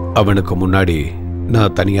 அவனுக்கு முன்னாடி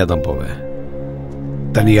நான் தனியா தான் போவேன்.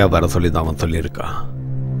 தனியா வர சொல்லி தான் அவன் சொல்லியிருக்கான்.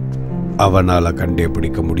 அவனால கண்டே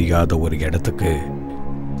பிடிக்க முடியாத ஒரு இடத்துக்கு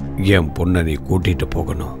என் பொண்ணை நீ கூட்டிட்டு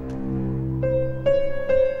போகணும்.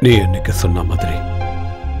 நீ என்னைக்கு சொன்ன மாதிரி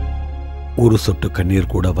ஒரு சொட்டு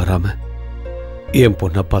கண்ணீர் கூட வராம என்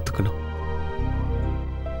பொண்ணை பார்த்துக்கணும்.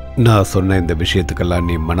 நான் சொன்ன இந்த விஷயத்துக்கெல்லாம்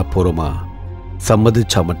நீ மனப்பூர்வமா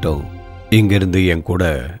சம்மதிச்சா மட்டும் இங்கிருந்து என்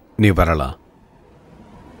கூட நீ வரலாம்.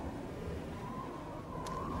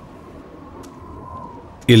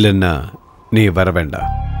 இல்லைன்னா நீ வர வேண்டாம்.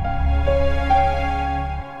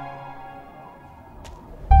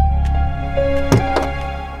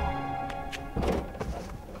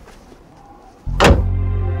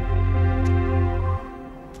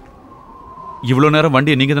 இவ்வளோ நேரம்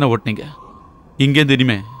வண்டியை நீங்க தானே ஓட்டினீங்க. இங்கேருந்து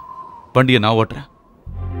இனிமே வண்டியை நான் ஓட்டுறேன்.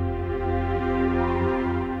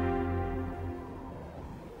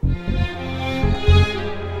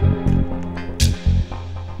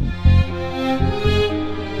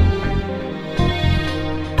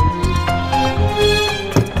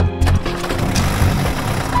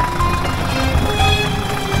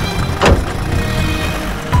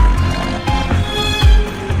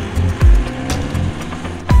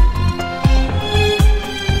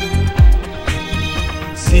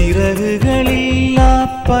 சிறகுகளில்லா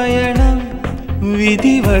பயணம்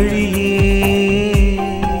விதி வழியே,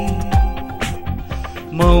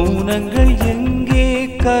 மௌனங்கள் எங்கே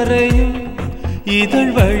கரையும்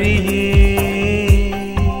இதழ் வழியே,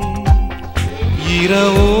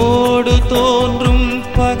 இரவோடு தோன்றும்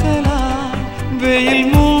பகலா வெயில்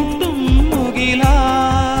மூட்டும் முகிலா,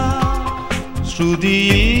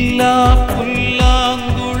 ஸ்ருதியில்லா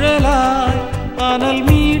புல்லாங்குழலாய் அனல்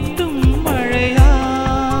மீட்டும் மழையா,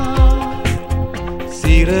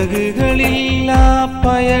 சிறகுகளில்லா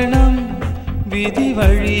பயணம் விதி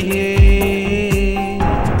வழியே.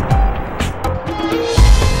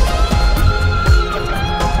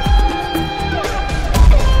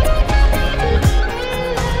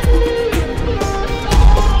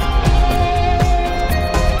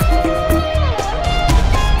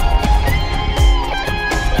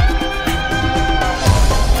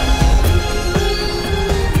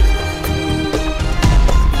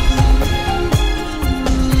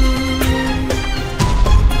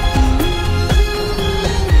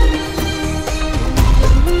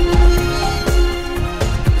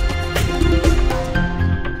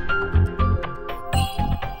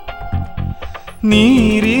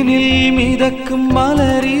 நீரினில் மிதக்கும்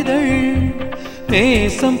மலரிதழ்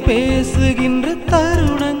நேசம் பேசுகின்ற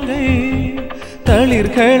தருணங்கள்,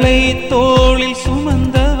 தளிர்களை தோளில்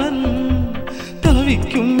சுமந்தவன்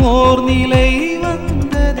தவிக்கும் ஓர் நிலை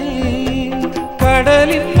வந்ததே,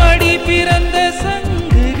 கடலின் மடி பிறந்த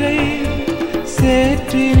சங்குகள்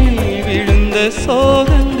சேற்றினில் விழுந்த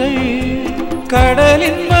சோகங்கள்,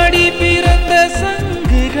 கடலின் மடி பிறந்த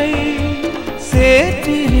சங்குகள்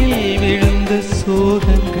சேற்றினில் விழுந்த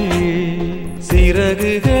சோகங்கள்,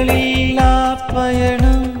 சிறகுகளில்லா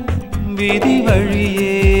பயணம் விதி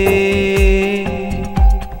வழியே,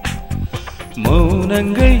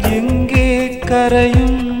 மௌனங்கள் எங்கே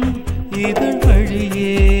கரையும் இதழ் வழியே.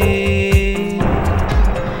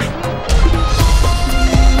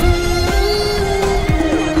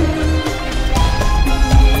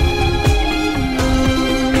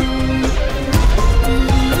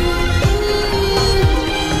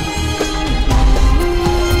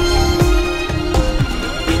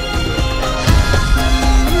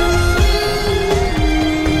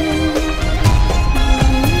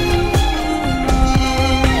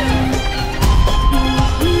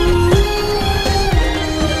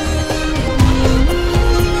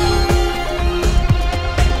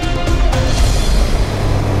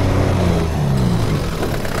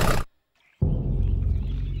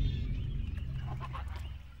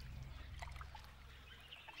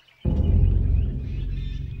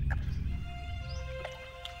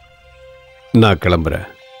 நான் கிளம்புறேன்.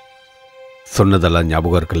 சொன்னதெல்லாம்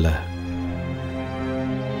ஞாபகம் இருக்குல்ல?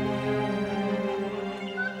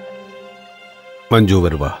 மஞ்சு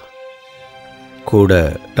வருவா, கூட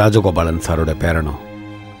ராஜகோபாலன் சாரோட பேரனும்.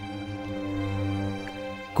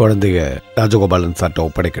 குழந்தைய ராஜகோபாலன் சார்ட்ட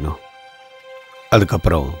ஒப்படைக்கணும்.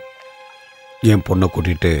 அதுக்கப்புறம் என் பொண்ணை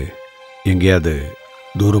கூட்டிட்டு எங்கேயாவது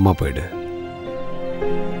தூரமா போயிடு.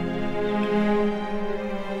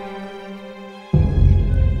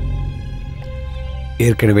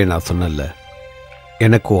 ஏற்கனவே நான் சொன்னல,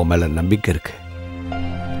 எனக்கு உன் மேல நம்பிக்கை இருக்கு.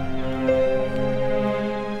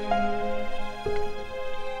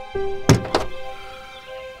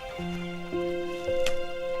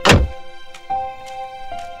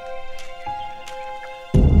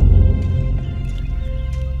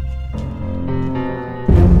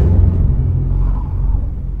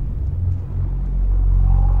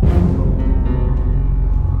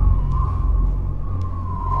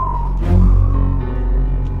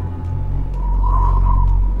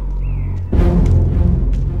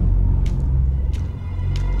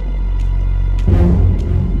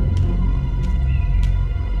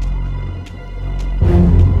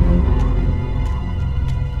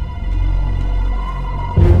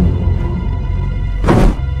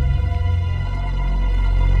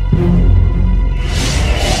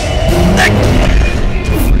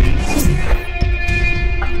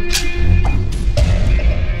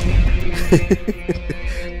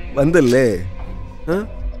 வந்தல்லே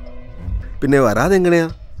പിന്നെ വരാതെ എങ്ങനെയാ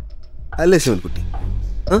അല്ലേ ശിവൻകുട്ടി?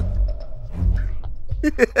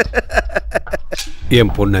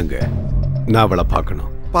 என் பொண்ணுங்க, நான் அவளை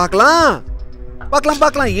பார்க்கணும். பார்க்கலாம் பார்க்கலாம்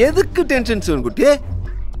பார்க்கலாம். எதுக்கு டென்ஷன் சிவன்குட்டி?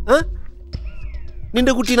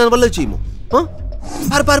 நின்ற குட்டி நான் வல்ல செய்யுமோ?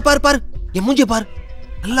 பாரு பாரு பாரு பாரு, என் மூஞ்சிய பாரு,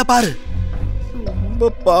 நல்லா பாரு.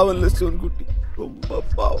 ரொம்ப பாவம் இல்லை சிவன்குட்டி, ரொம்ப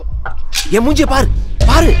பாவம். என் மூஞ்சிய பாரு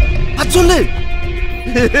பாரு, அது சொல்லு.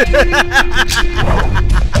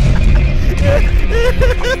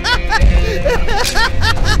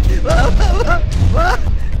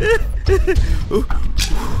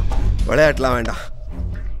 விளையாட்டலாம் வேண்டாம்,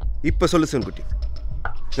 இப்ப சொல்லு சிவன்குட்டி.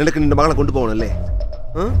 எனக்கு இந்த மகளை கொண்டு போகணும்ல?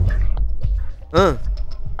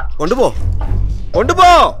 கொண்டு போ கொண்டு போ.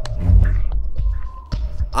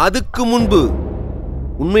 அதுக்கு முன்பு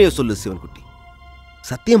உண்மையை சொல்லு சிவன்குட்டி.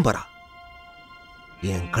 சத்தியம் பாரா,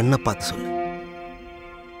 என் கண்ணை பார்த்து சொல்லு.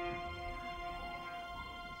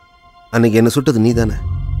 அன்னைக்கு என்ன சுட்டது நீ தானே?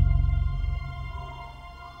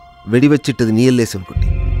 வெடி வச்சிட்டது நீ இல்லே சிவன்குட்டி?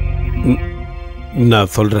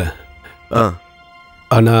 நான் சொல்றேன்,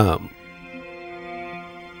 ஆனா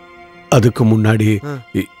அதுக்கு முன்னாடி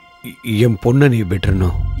என் பொண்ணை நீ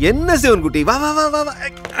விட்டுறணும். என்ன சிவன்குட்டி? வா வா வா வா வா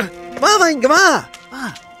வா வா, இங்க வா.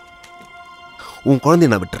 உன்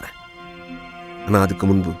குழந்தைய நான் விட்டுறேன், ஆனா அதுக்கு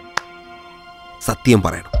முன்பு சத்தியம்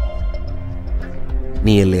பாராயணும்,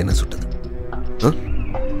 நீ இல்லை என்ன சுட்டது.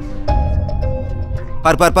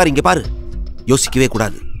 பாரு பாரு பாரு, இங்க பாரு. யோசிக்கவே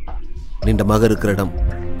கூடாது. நின்ற மக இருக்கிற இடம்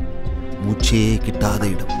மூச்சே கிட்டாத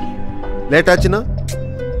இடம். லேட் ஆச்சுன்னா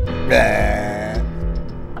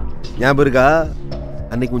ஞாபகம் இருக்கா?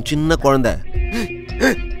 அன்னைக்கு உன் சின்ன குழந்தை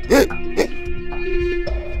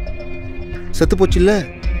செத்து போச்சு இல்ல,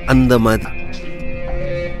 அந்த மாதிரி.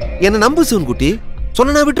 என்ன நம்பு சிவன்குட்டி,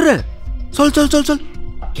 சொன்ன நான் விட்டுறேன். சொல் சொல் சொல் சொல்,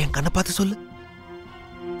 என் கண்ணை பார்த்து சொல்லு.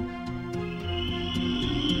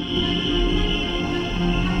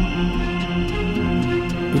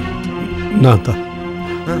 நான்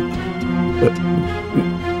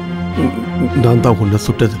தான் உன்னை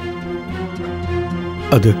சுட்டது.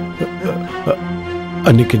 அது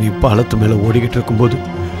அன்னைக்கு நீ பாலத்து மேல ஓடிக்கிட்டு இருக்கும்போது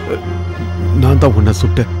நான் தான் உன்னை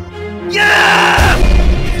சுட்டேன்.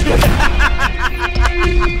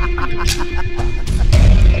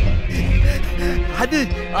 அது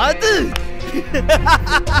அது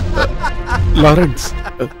லாரன்ஸ்,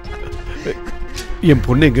 என்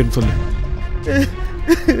பொண்ணு எங்கன்னு சொல்லு.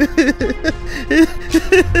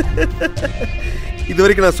 இது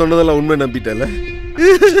வரைக்கும் நான் சொன்னதெல்லாம் உண்மை நம்பிட்டல?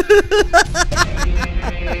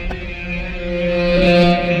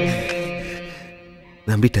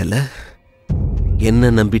 நம்பிட்டல?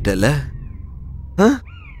 என்ன நம்பிட்டல?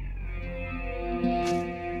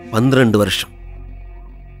 12 வருஷம்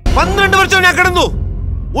 12 வருஷம் நான் கடந்து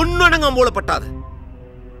ஒன்னும் எனக்கு அம்போலப்பட்டாது.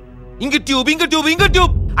 இங்க டியூப் இங்க டியூப் இங்க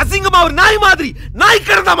டியூப், அசிங்கமா ஒரு நாய் மாதிரி, நாய்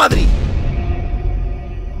கிடந்த மாதிரி.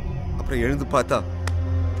 அப்புறம் எழுந்து பார்த்தா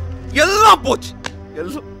எல்லாம் போச்சு,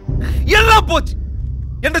 எல்லாம் போச்சு.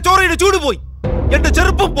 என்ற சோறையிட சூடு போய், என்ற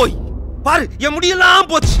செருப்பம் போய், பாரு என் முடியெல்லாம்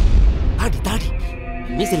போச்சு. தாடி தாடி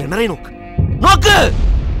மீசையில நிறைய நோக்கு நோக்கு,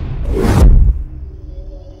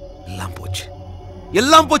 எல்லாம் போச்சு,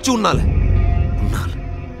 எல்லாம் போச்சு. உன்னால உன்னால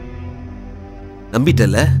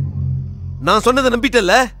நம்பிட்டல? நான் சொன்னதை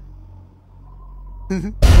நம்பிட்டல?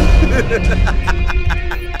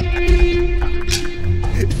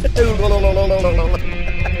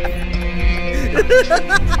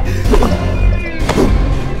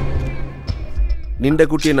 നിന്റെ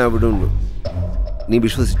കുട്ടിയെ ഞാൻ വിടുന്നു, നീ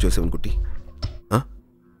വിശ്വസിച്ചോ ശിവൻകുട്ടി?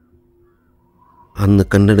 അന്ന്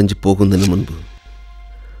കണ്ണടഞ്ച് പോകുന്നതിന് മുൻപ്,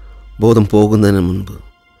 ബോധം പോകുന്നതിന് മുൻപ്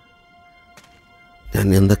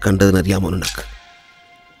ഞാൻ എന്താ കണ്ടതെന്നറിയാമോ നിനക്ക്?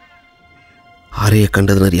 ആരെയെ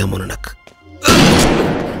കണ്ടതെന്നറിയാമോ നിനക്ക്?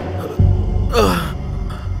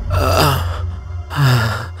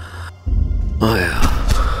 മായ.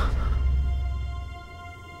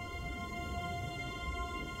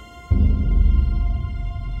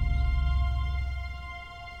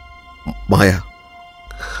 மாயா,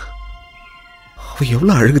 அவ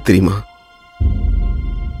எவ்வளவு அழகு தெரியுமா?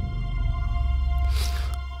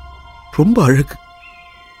 ரொம்ப அழகு,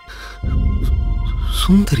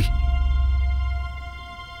 சுந்தரி,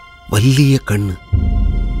 வல்லிய கண்ணு,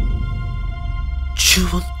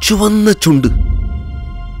 ചുവന്ന ചുണ്ട്,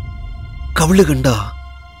 കവിള് കണ്ടാ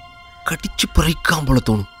കടിച്ചു പറിക്കാൻ പോലെ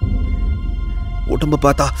തോന്നും. ഉടമ്പ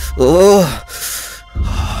പാത്താ ഓ.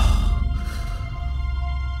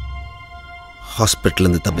 ஹாஸ்பிட்டல்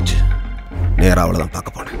இருந்து தப்பிச்சு நேரா அவளை தான்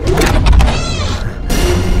பார்க்க போனேன்.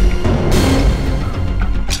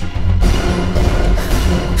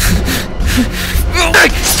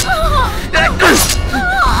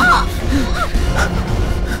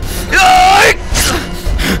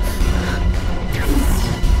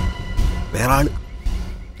 வேற ஆளு.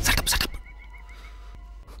 சட்டப் சட்டப்.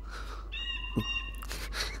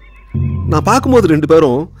 நான் பார்க்கும்போது ரெண்டு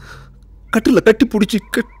பேரும் கட்டில கட்டி பிடிச்சி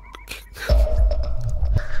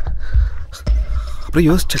அப்புறம்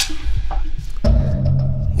யோசிச்சேன்,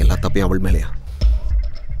 எல்லா தப்பையும் அவள் மேலையா?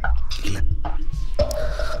 இல்ல,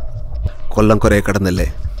 கொல்லம் குறைய கடந்தல்ல,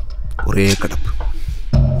 ஒரே கடப்பு.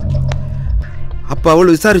 அப்ப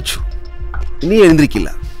அவள் விசாரிச்சு, நீ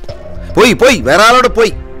எழுந்திருக்கல, போய் போய் வேற ஆளோட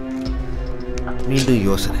போய். மீண்டும்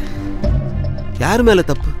யோசனை, யாரு மேல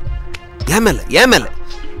தப்பு? ஏன் மேல? ஏன் மேல?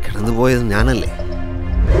 கிடந்து போயது ஞானல்ல.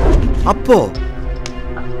 அப்போ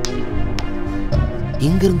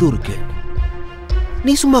இங்கிருந்து ஒரு கேள்வி,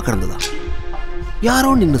 நீ சும்மா கிடந்ததா?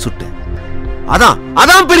 யாரோ நின்னு சுட்ட, அதான்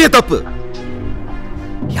அதான் பெரிய தப்பு.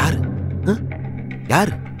 யாரு?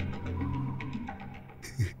 யாரு?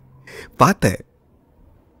 பார்த்தேன்,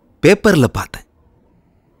 பேப்பர்ல பார்த்தேன்.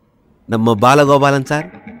 நம்ம பாலகோபாலன் சார்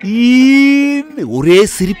ஒரே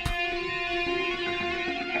சிரிப்பு.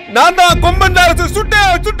 நான் தான் கொம்பந்தாரத்தை சுட்ட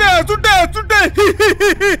சுட்ட சுட்ட சுட்ட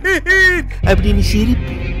அப்படின்னு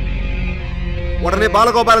சிரிப்பு. உடனே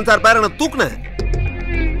பாலகோபாலன் சார் பேர நான் தூக்குனேன்.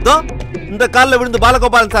 இந்த காலில் விழுந்து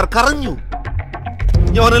பாலகோபாலன் சார் கரைஞ்சு,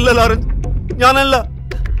 ஞானல்ல லாரன்ஸ், ஞானல்ல,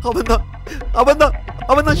 அவன்தான் அவன்தான்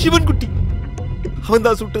அவன்தான் சிவன் குட்டி,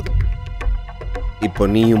 அவன்தான் சுட்டது. இப்ப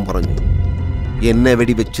நீயும் பறஞ்சு, என்ன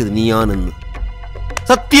வெடி வச்சது நீயானு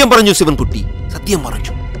சத்தியம் பறஞ்சு சிவன் குட்டி, சத்தியம்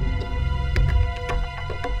பறஞ்சு.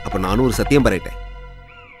 அப்ப நானும் ஒரு சத்தியம் பறையிட்டேன்.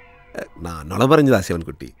 நான் நொல பறஞ்சுதா சிவன்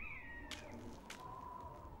குட்டி,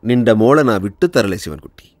 நின்ற மோளை நான் விட்டு தரல சிவன்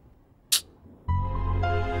குட்டி.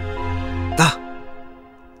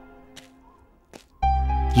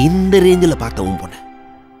 இந்த ரேஞ்சில் பார்த்தவும் போனேன்.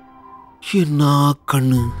 என்ன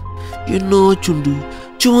கண்ணு, என்ன சுண்டு,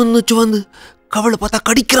 சுவந்து சுவந்து, கவலை பார்த்தா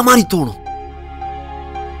கடிக்கிற மாதிரி தோணும்.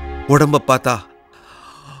 உடம்ப பார்த்தா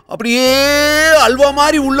அப்படியே அல்வா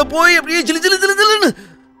மாதிரி உள்ள போய் அப்படியே சிலு சிலு சிலு சிலுன்னு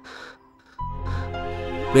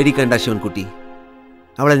വേടിക്കണ്ട ശിവൻകുട്ടി,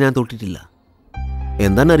 അവളെ ഞാൻ തൊട്ടിട്ടില്ല.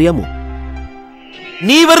 എന്താണെന്നറിയാമോ?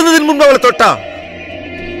 നീ വരുന്നതിന് മുമ്പ് അവളെ തൊട്ടാ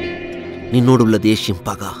നിന്നോടുള്ള ദേഷ്യം,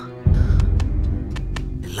 പക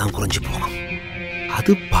എല്ലാം കുറഞ്ഞു പോകും.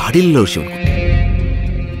 അത് പാടില്ലല്ലോ ശിവൻകുട്ടി.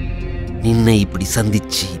 നിന്നെ இப்படி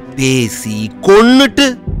சந்திச்சு பேசி கொன்னுட்டு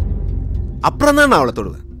அப்புறம் தான் நான் அவளை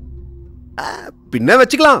தொடுவேன். பின்ன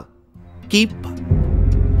வச்சுக்கலாம். Keep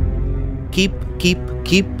keep keep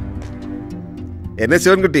keep. என்ன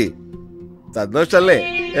சிவன்குட்டி, சந்தோஷம் இல்லே?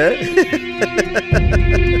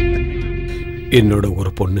 என்னோட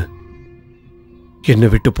ஒரு பொண்ணு என்னை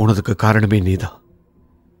விட்டு போனதுக்கு காரணமே நீதான்.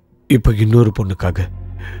 இப்ப இன்னொரு பொண்ணுக்காக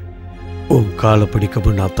உன் காலை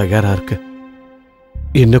பிடிக்கவும் நான் தயாரா இருக்கேன்.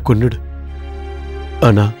 என்ன கொன்னுடு,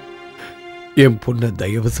 ஆனா என் பொண்ணை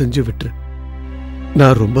தயவு செஞ்சு விட்டுரு.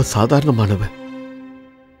 நான் ரொம்ப சாதாரணமானவன்,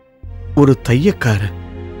 ஒரு தையக்காரன்.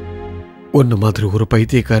 ஒன்னு மாதிரி ஒரு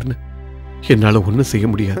பைத்தியக்காரன் என்னால ஒன்னும் செய்ய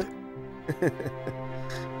முடியாது.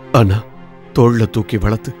 ஆனா தோள்ல தூக்கி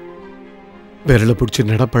வளர்த்து விரல பிடிச்சி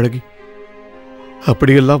நடப்பழகி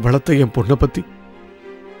அப்படியெல்லாம் வளர்த்த என் பொண்ணை பத்தி,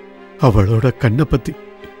 அவளோட கண்ணை பத்தி,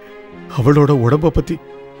 அவளோட உடம்ப பத்தி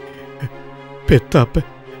பெத்தாப்ப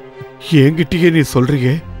என்கிட்டயே நீ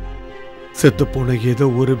சொல்றியே. செத்து போன ஏதோ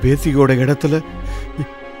ஒரு பேசியோட இடத்துல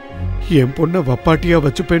என் பொண்ணை வப்பாட்டியா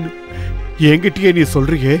வச்சுப்பேன்னு என்கிட்டயே நீ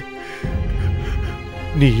சொல்றியே.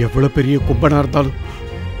 நீ எவ்வளவு பெரிய கும்பனா இருந்தாலும்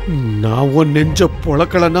நான் உன் நெஞ்ச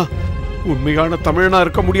பொழக்கலனா உண்மையான தமிழனா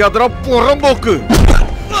இருக்க முடியாதுடா புறம்போக்கு.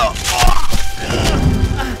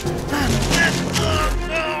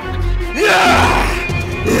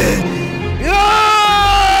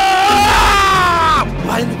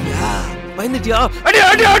 பயந்துட்டியா? அடி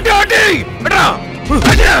அடி அடி அடி அடா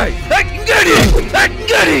அடி இங்க அடி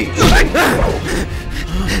இங்க அடி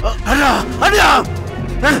அடா அடியா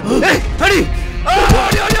ஏய் அடி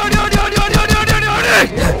அடி அடி அடி அடி அடி அடி அடி அடி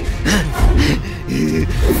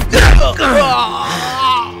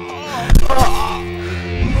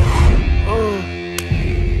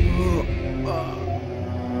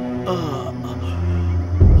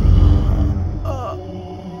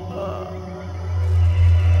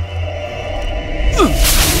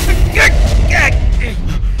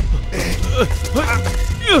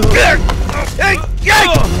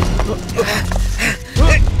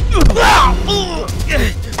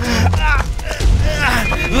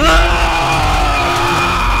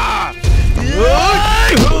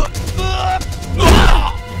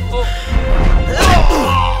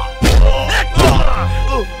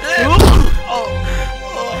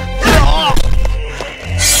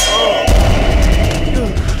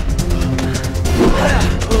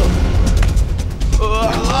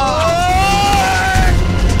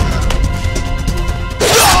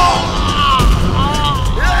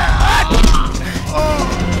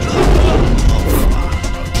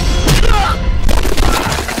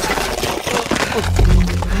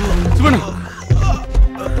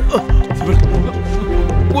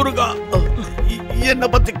முருகா, என்ன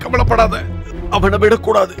பத்தி கவலைப்படாத. அவனை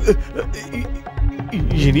விடக்கூடாது.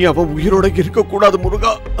 இனி அவன் உயிரோட இருக்க கூடாது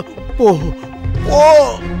முருகா. போ போ.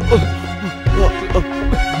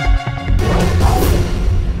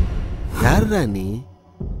 யாருடா நீ?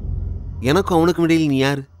 எனக்கும் அவனுக்கும் இடையில் நீ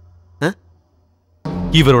யாரு?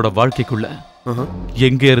 இவரோட வாழ்க்கைக்குள்ள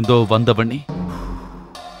எங்க இருந்தோ வந்தவண்ணி.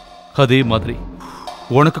 அதே மாதிரி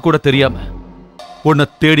உனக்கு கூட தெரியாம உன்னை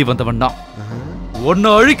தேடி வந்தவன் தான். உன்னை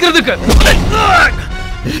அழிக்கிறதுக்கு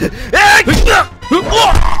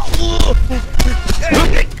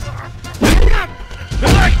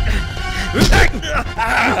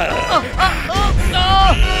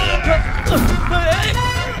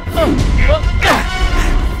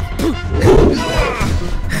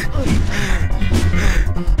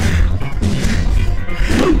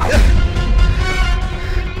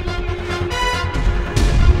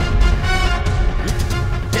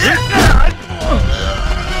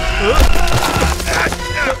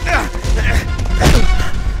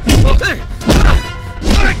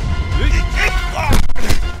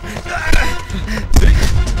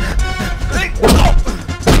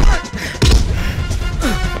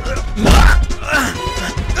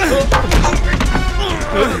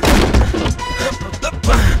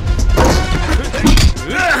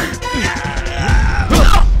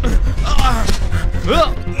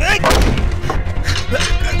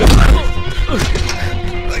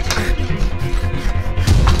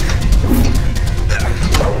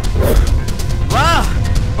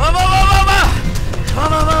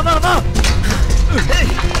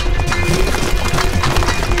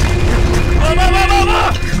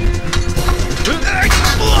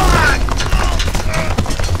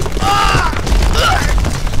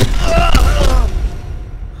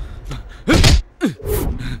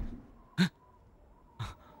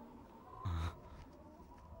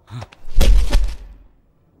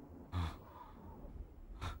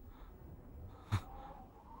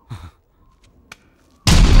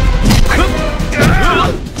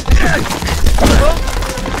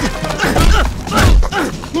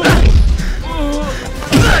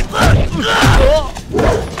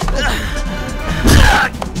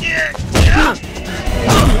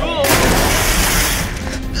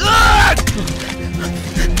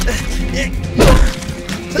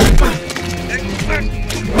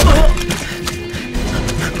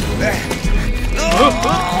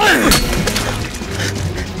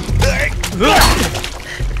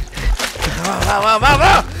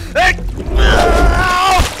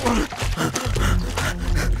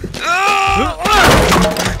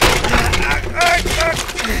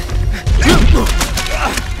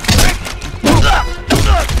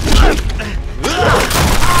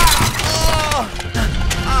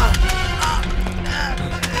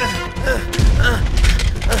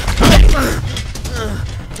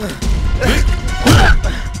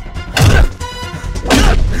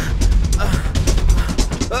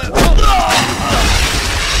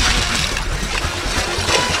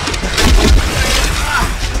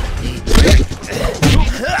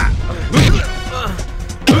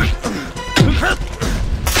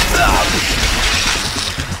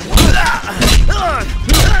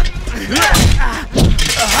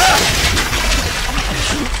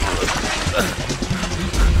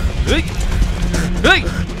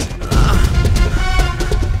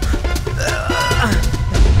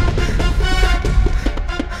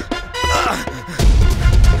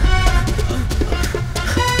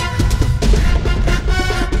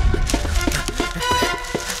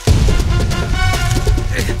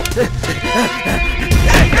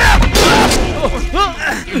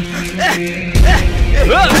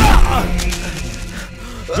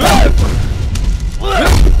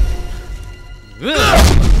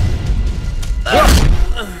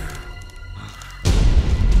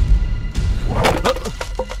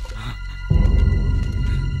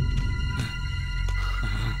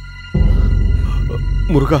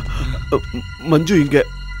முருகா, மஞ்சு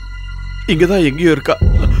இங்கதான் எங்கேயோ இருக்கா.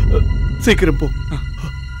 சீக்கிரம் போ,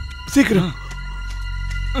 சீக்கிரம்.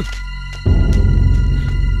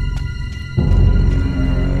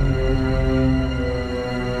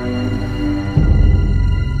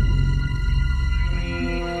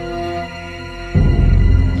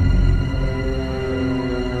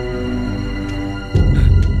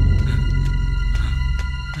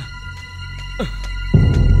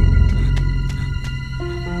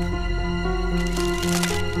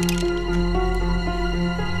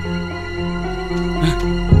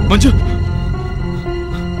 மஞ்சு,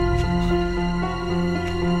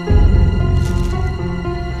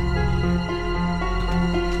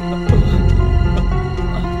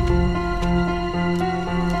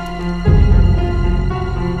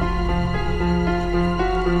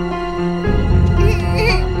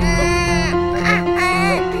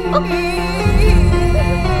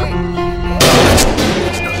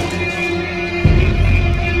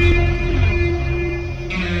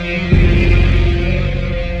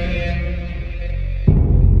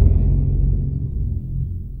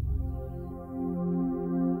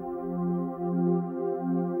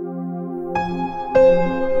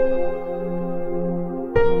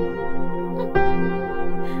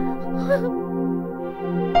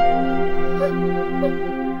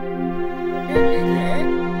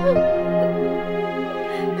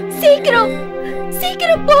 சீக்கிரம்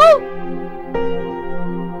சீக்கிரம் போ.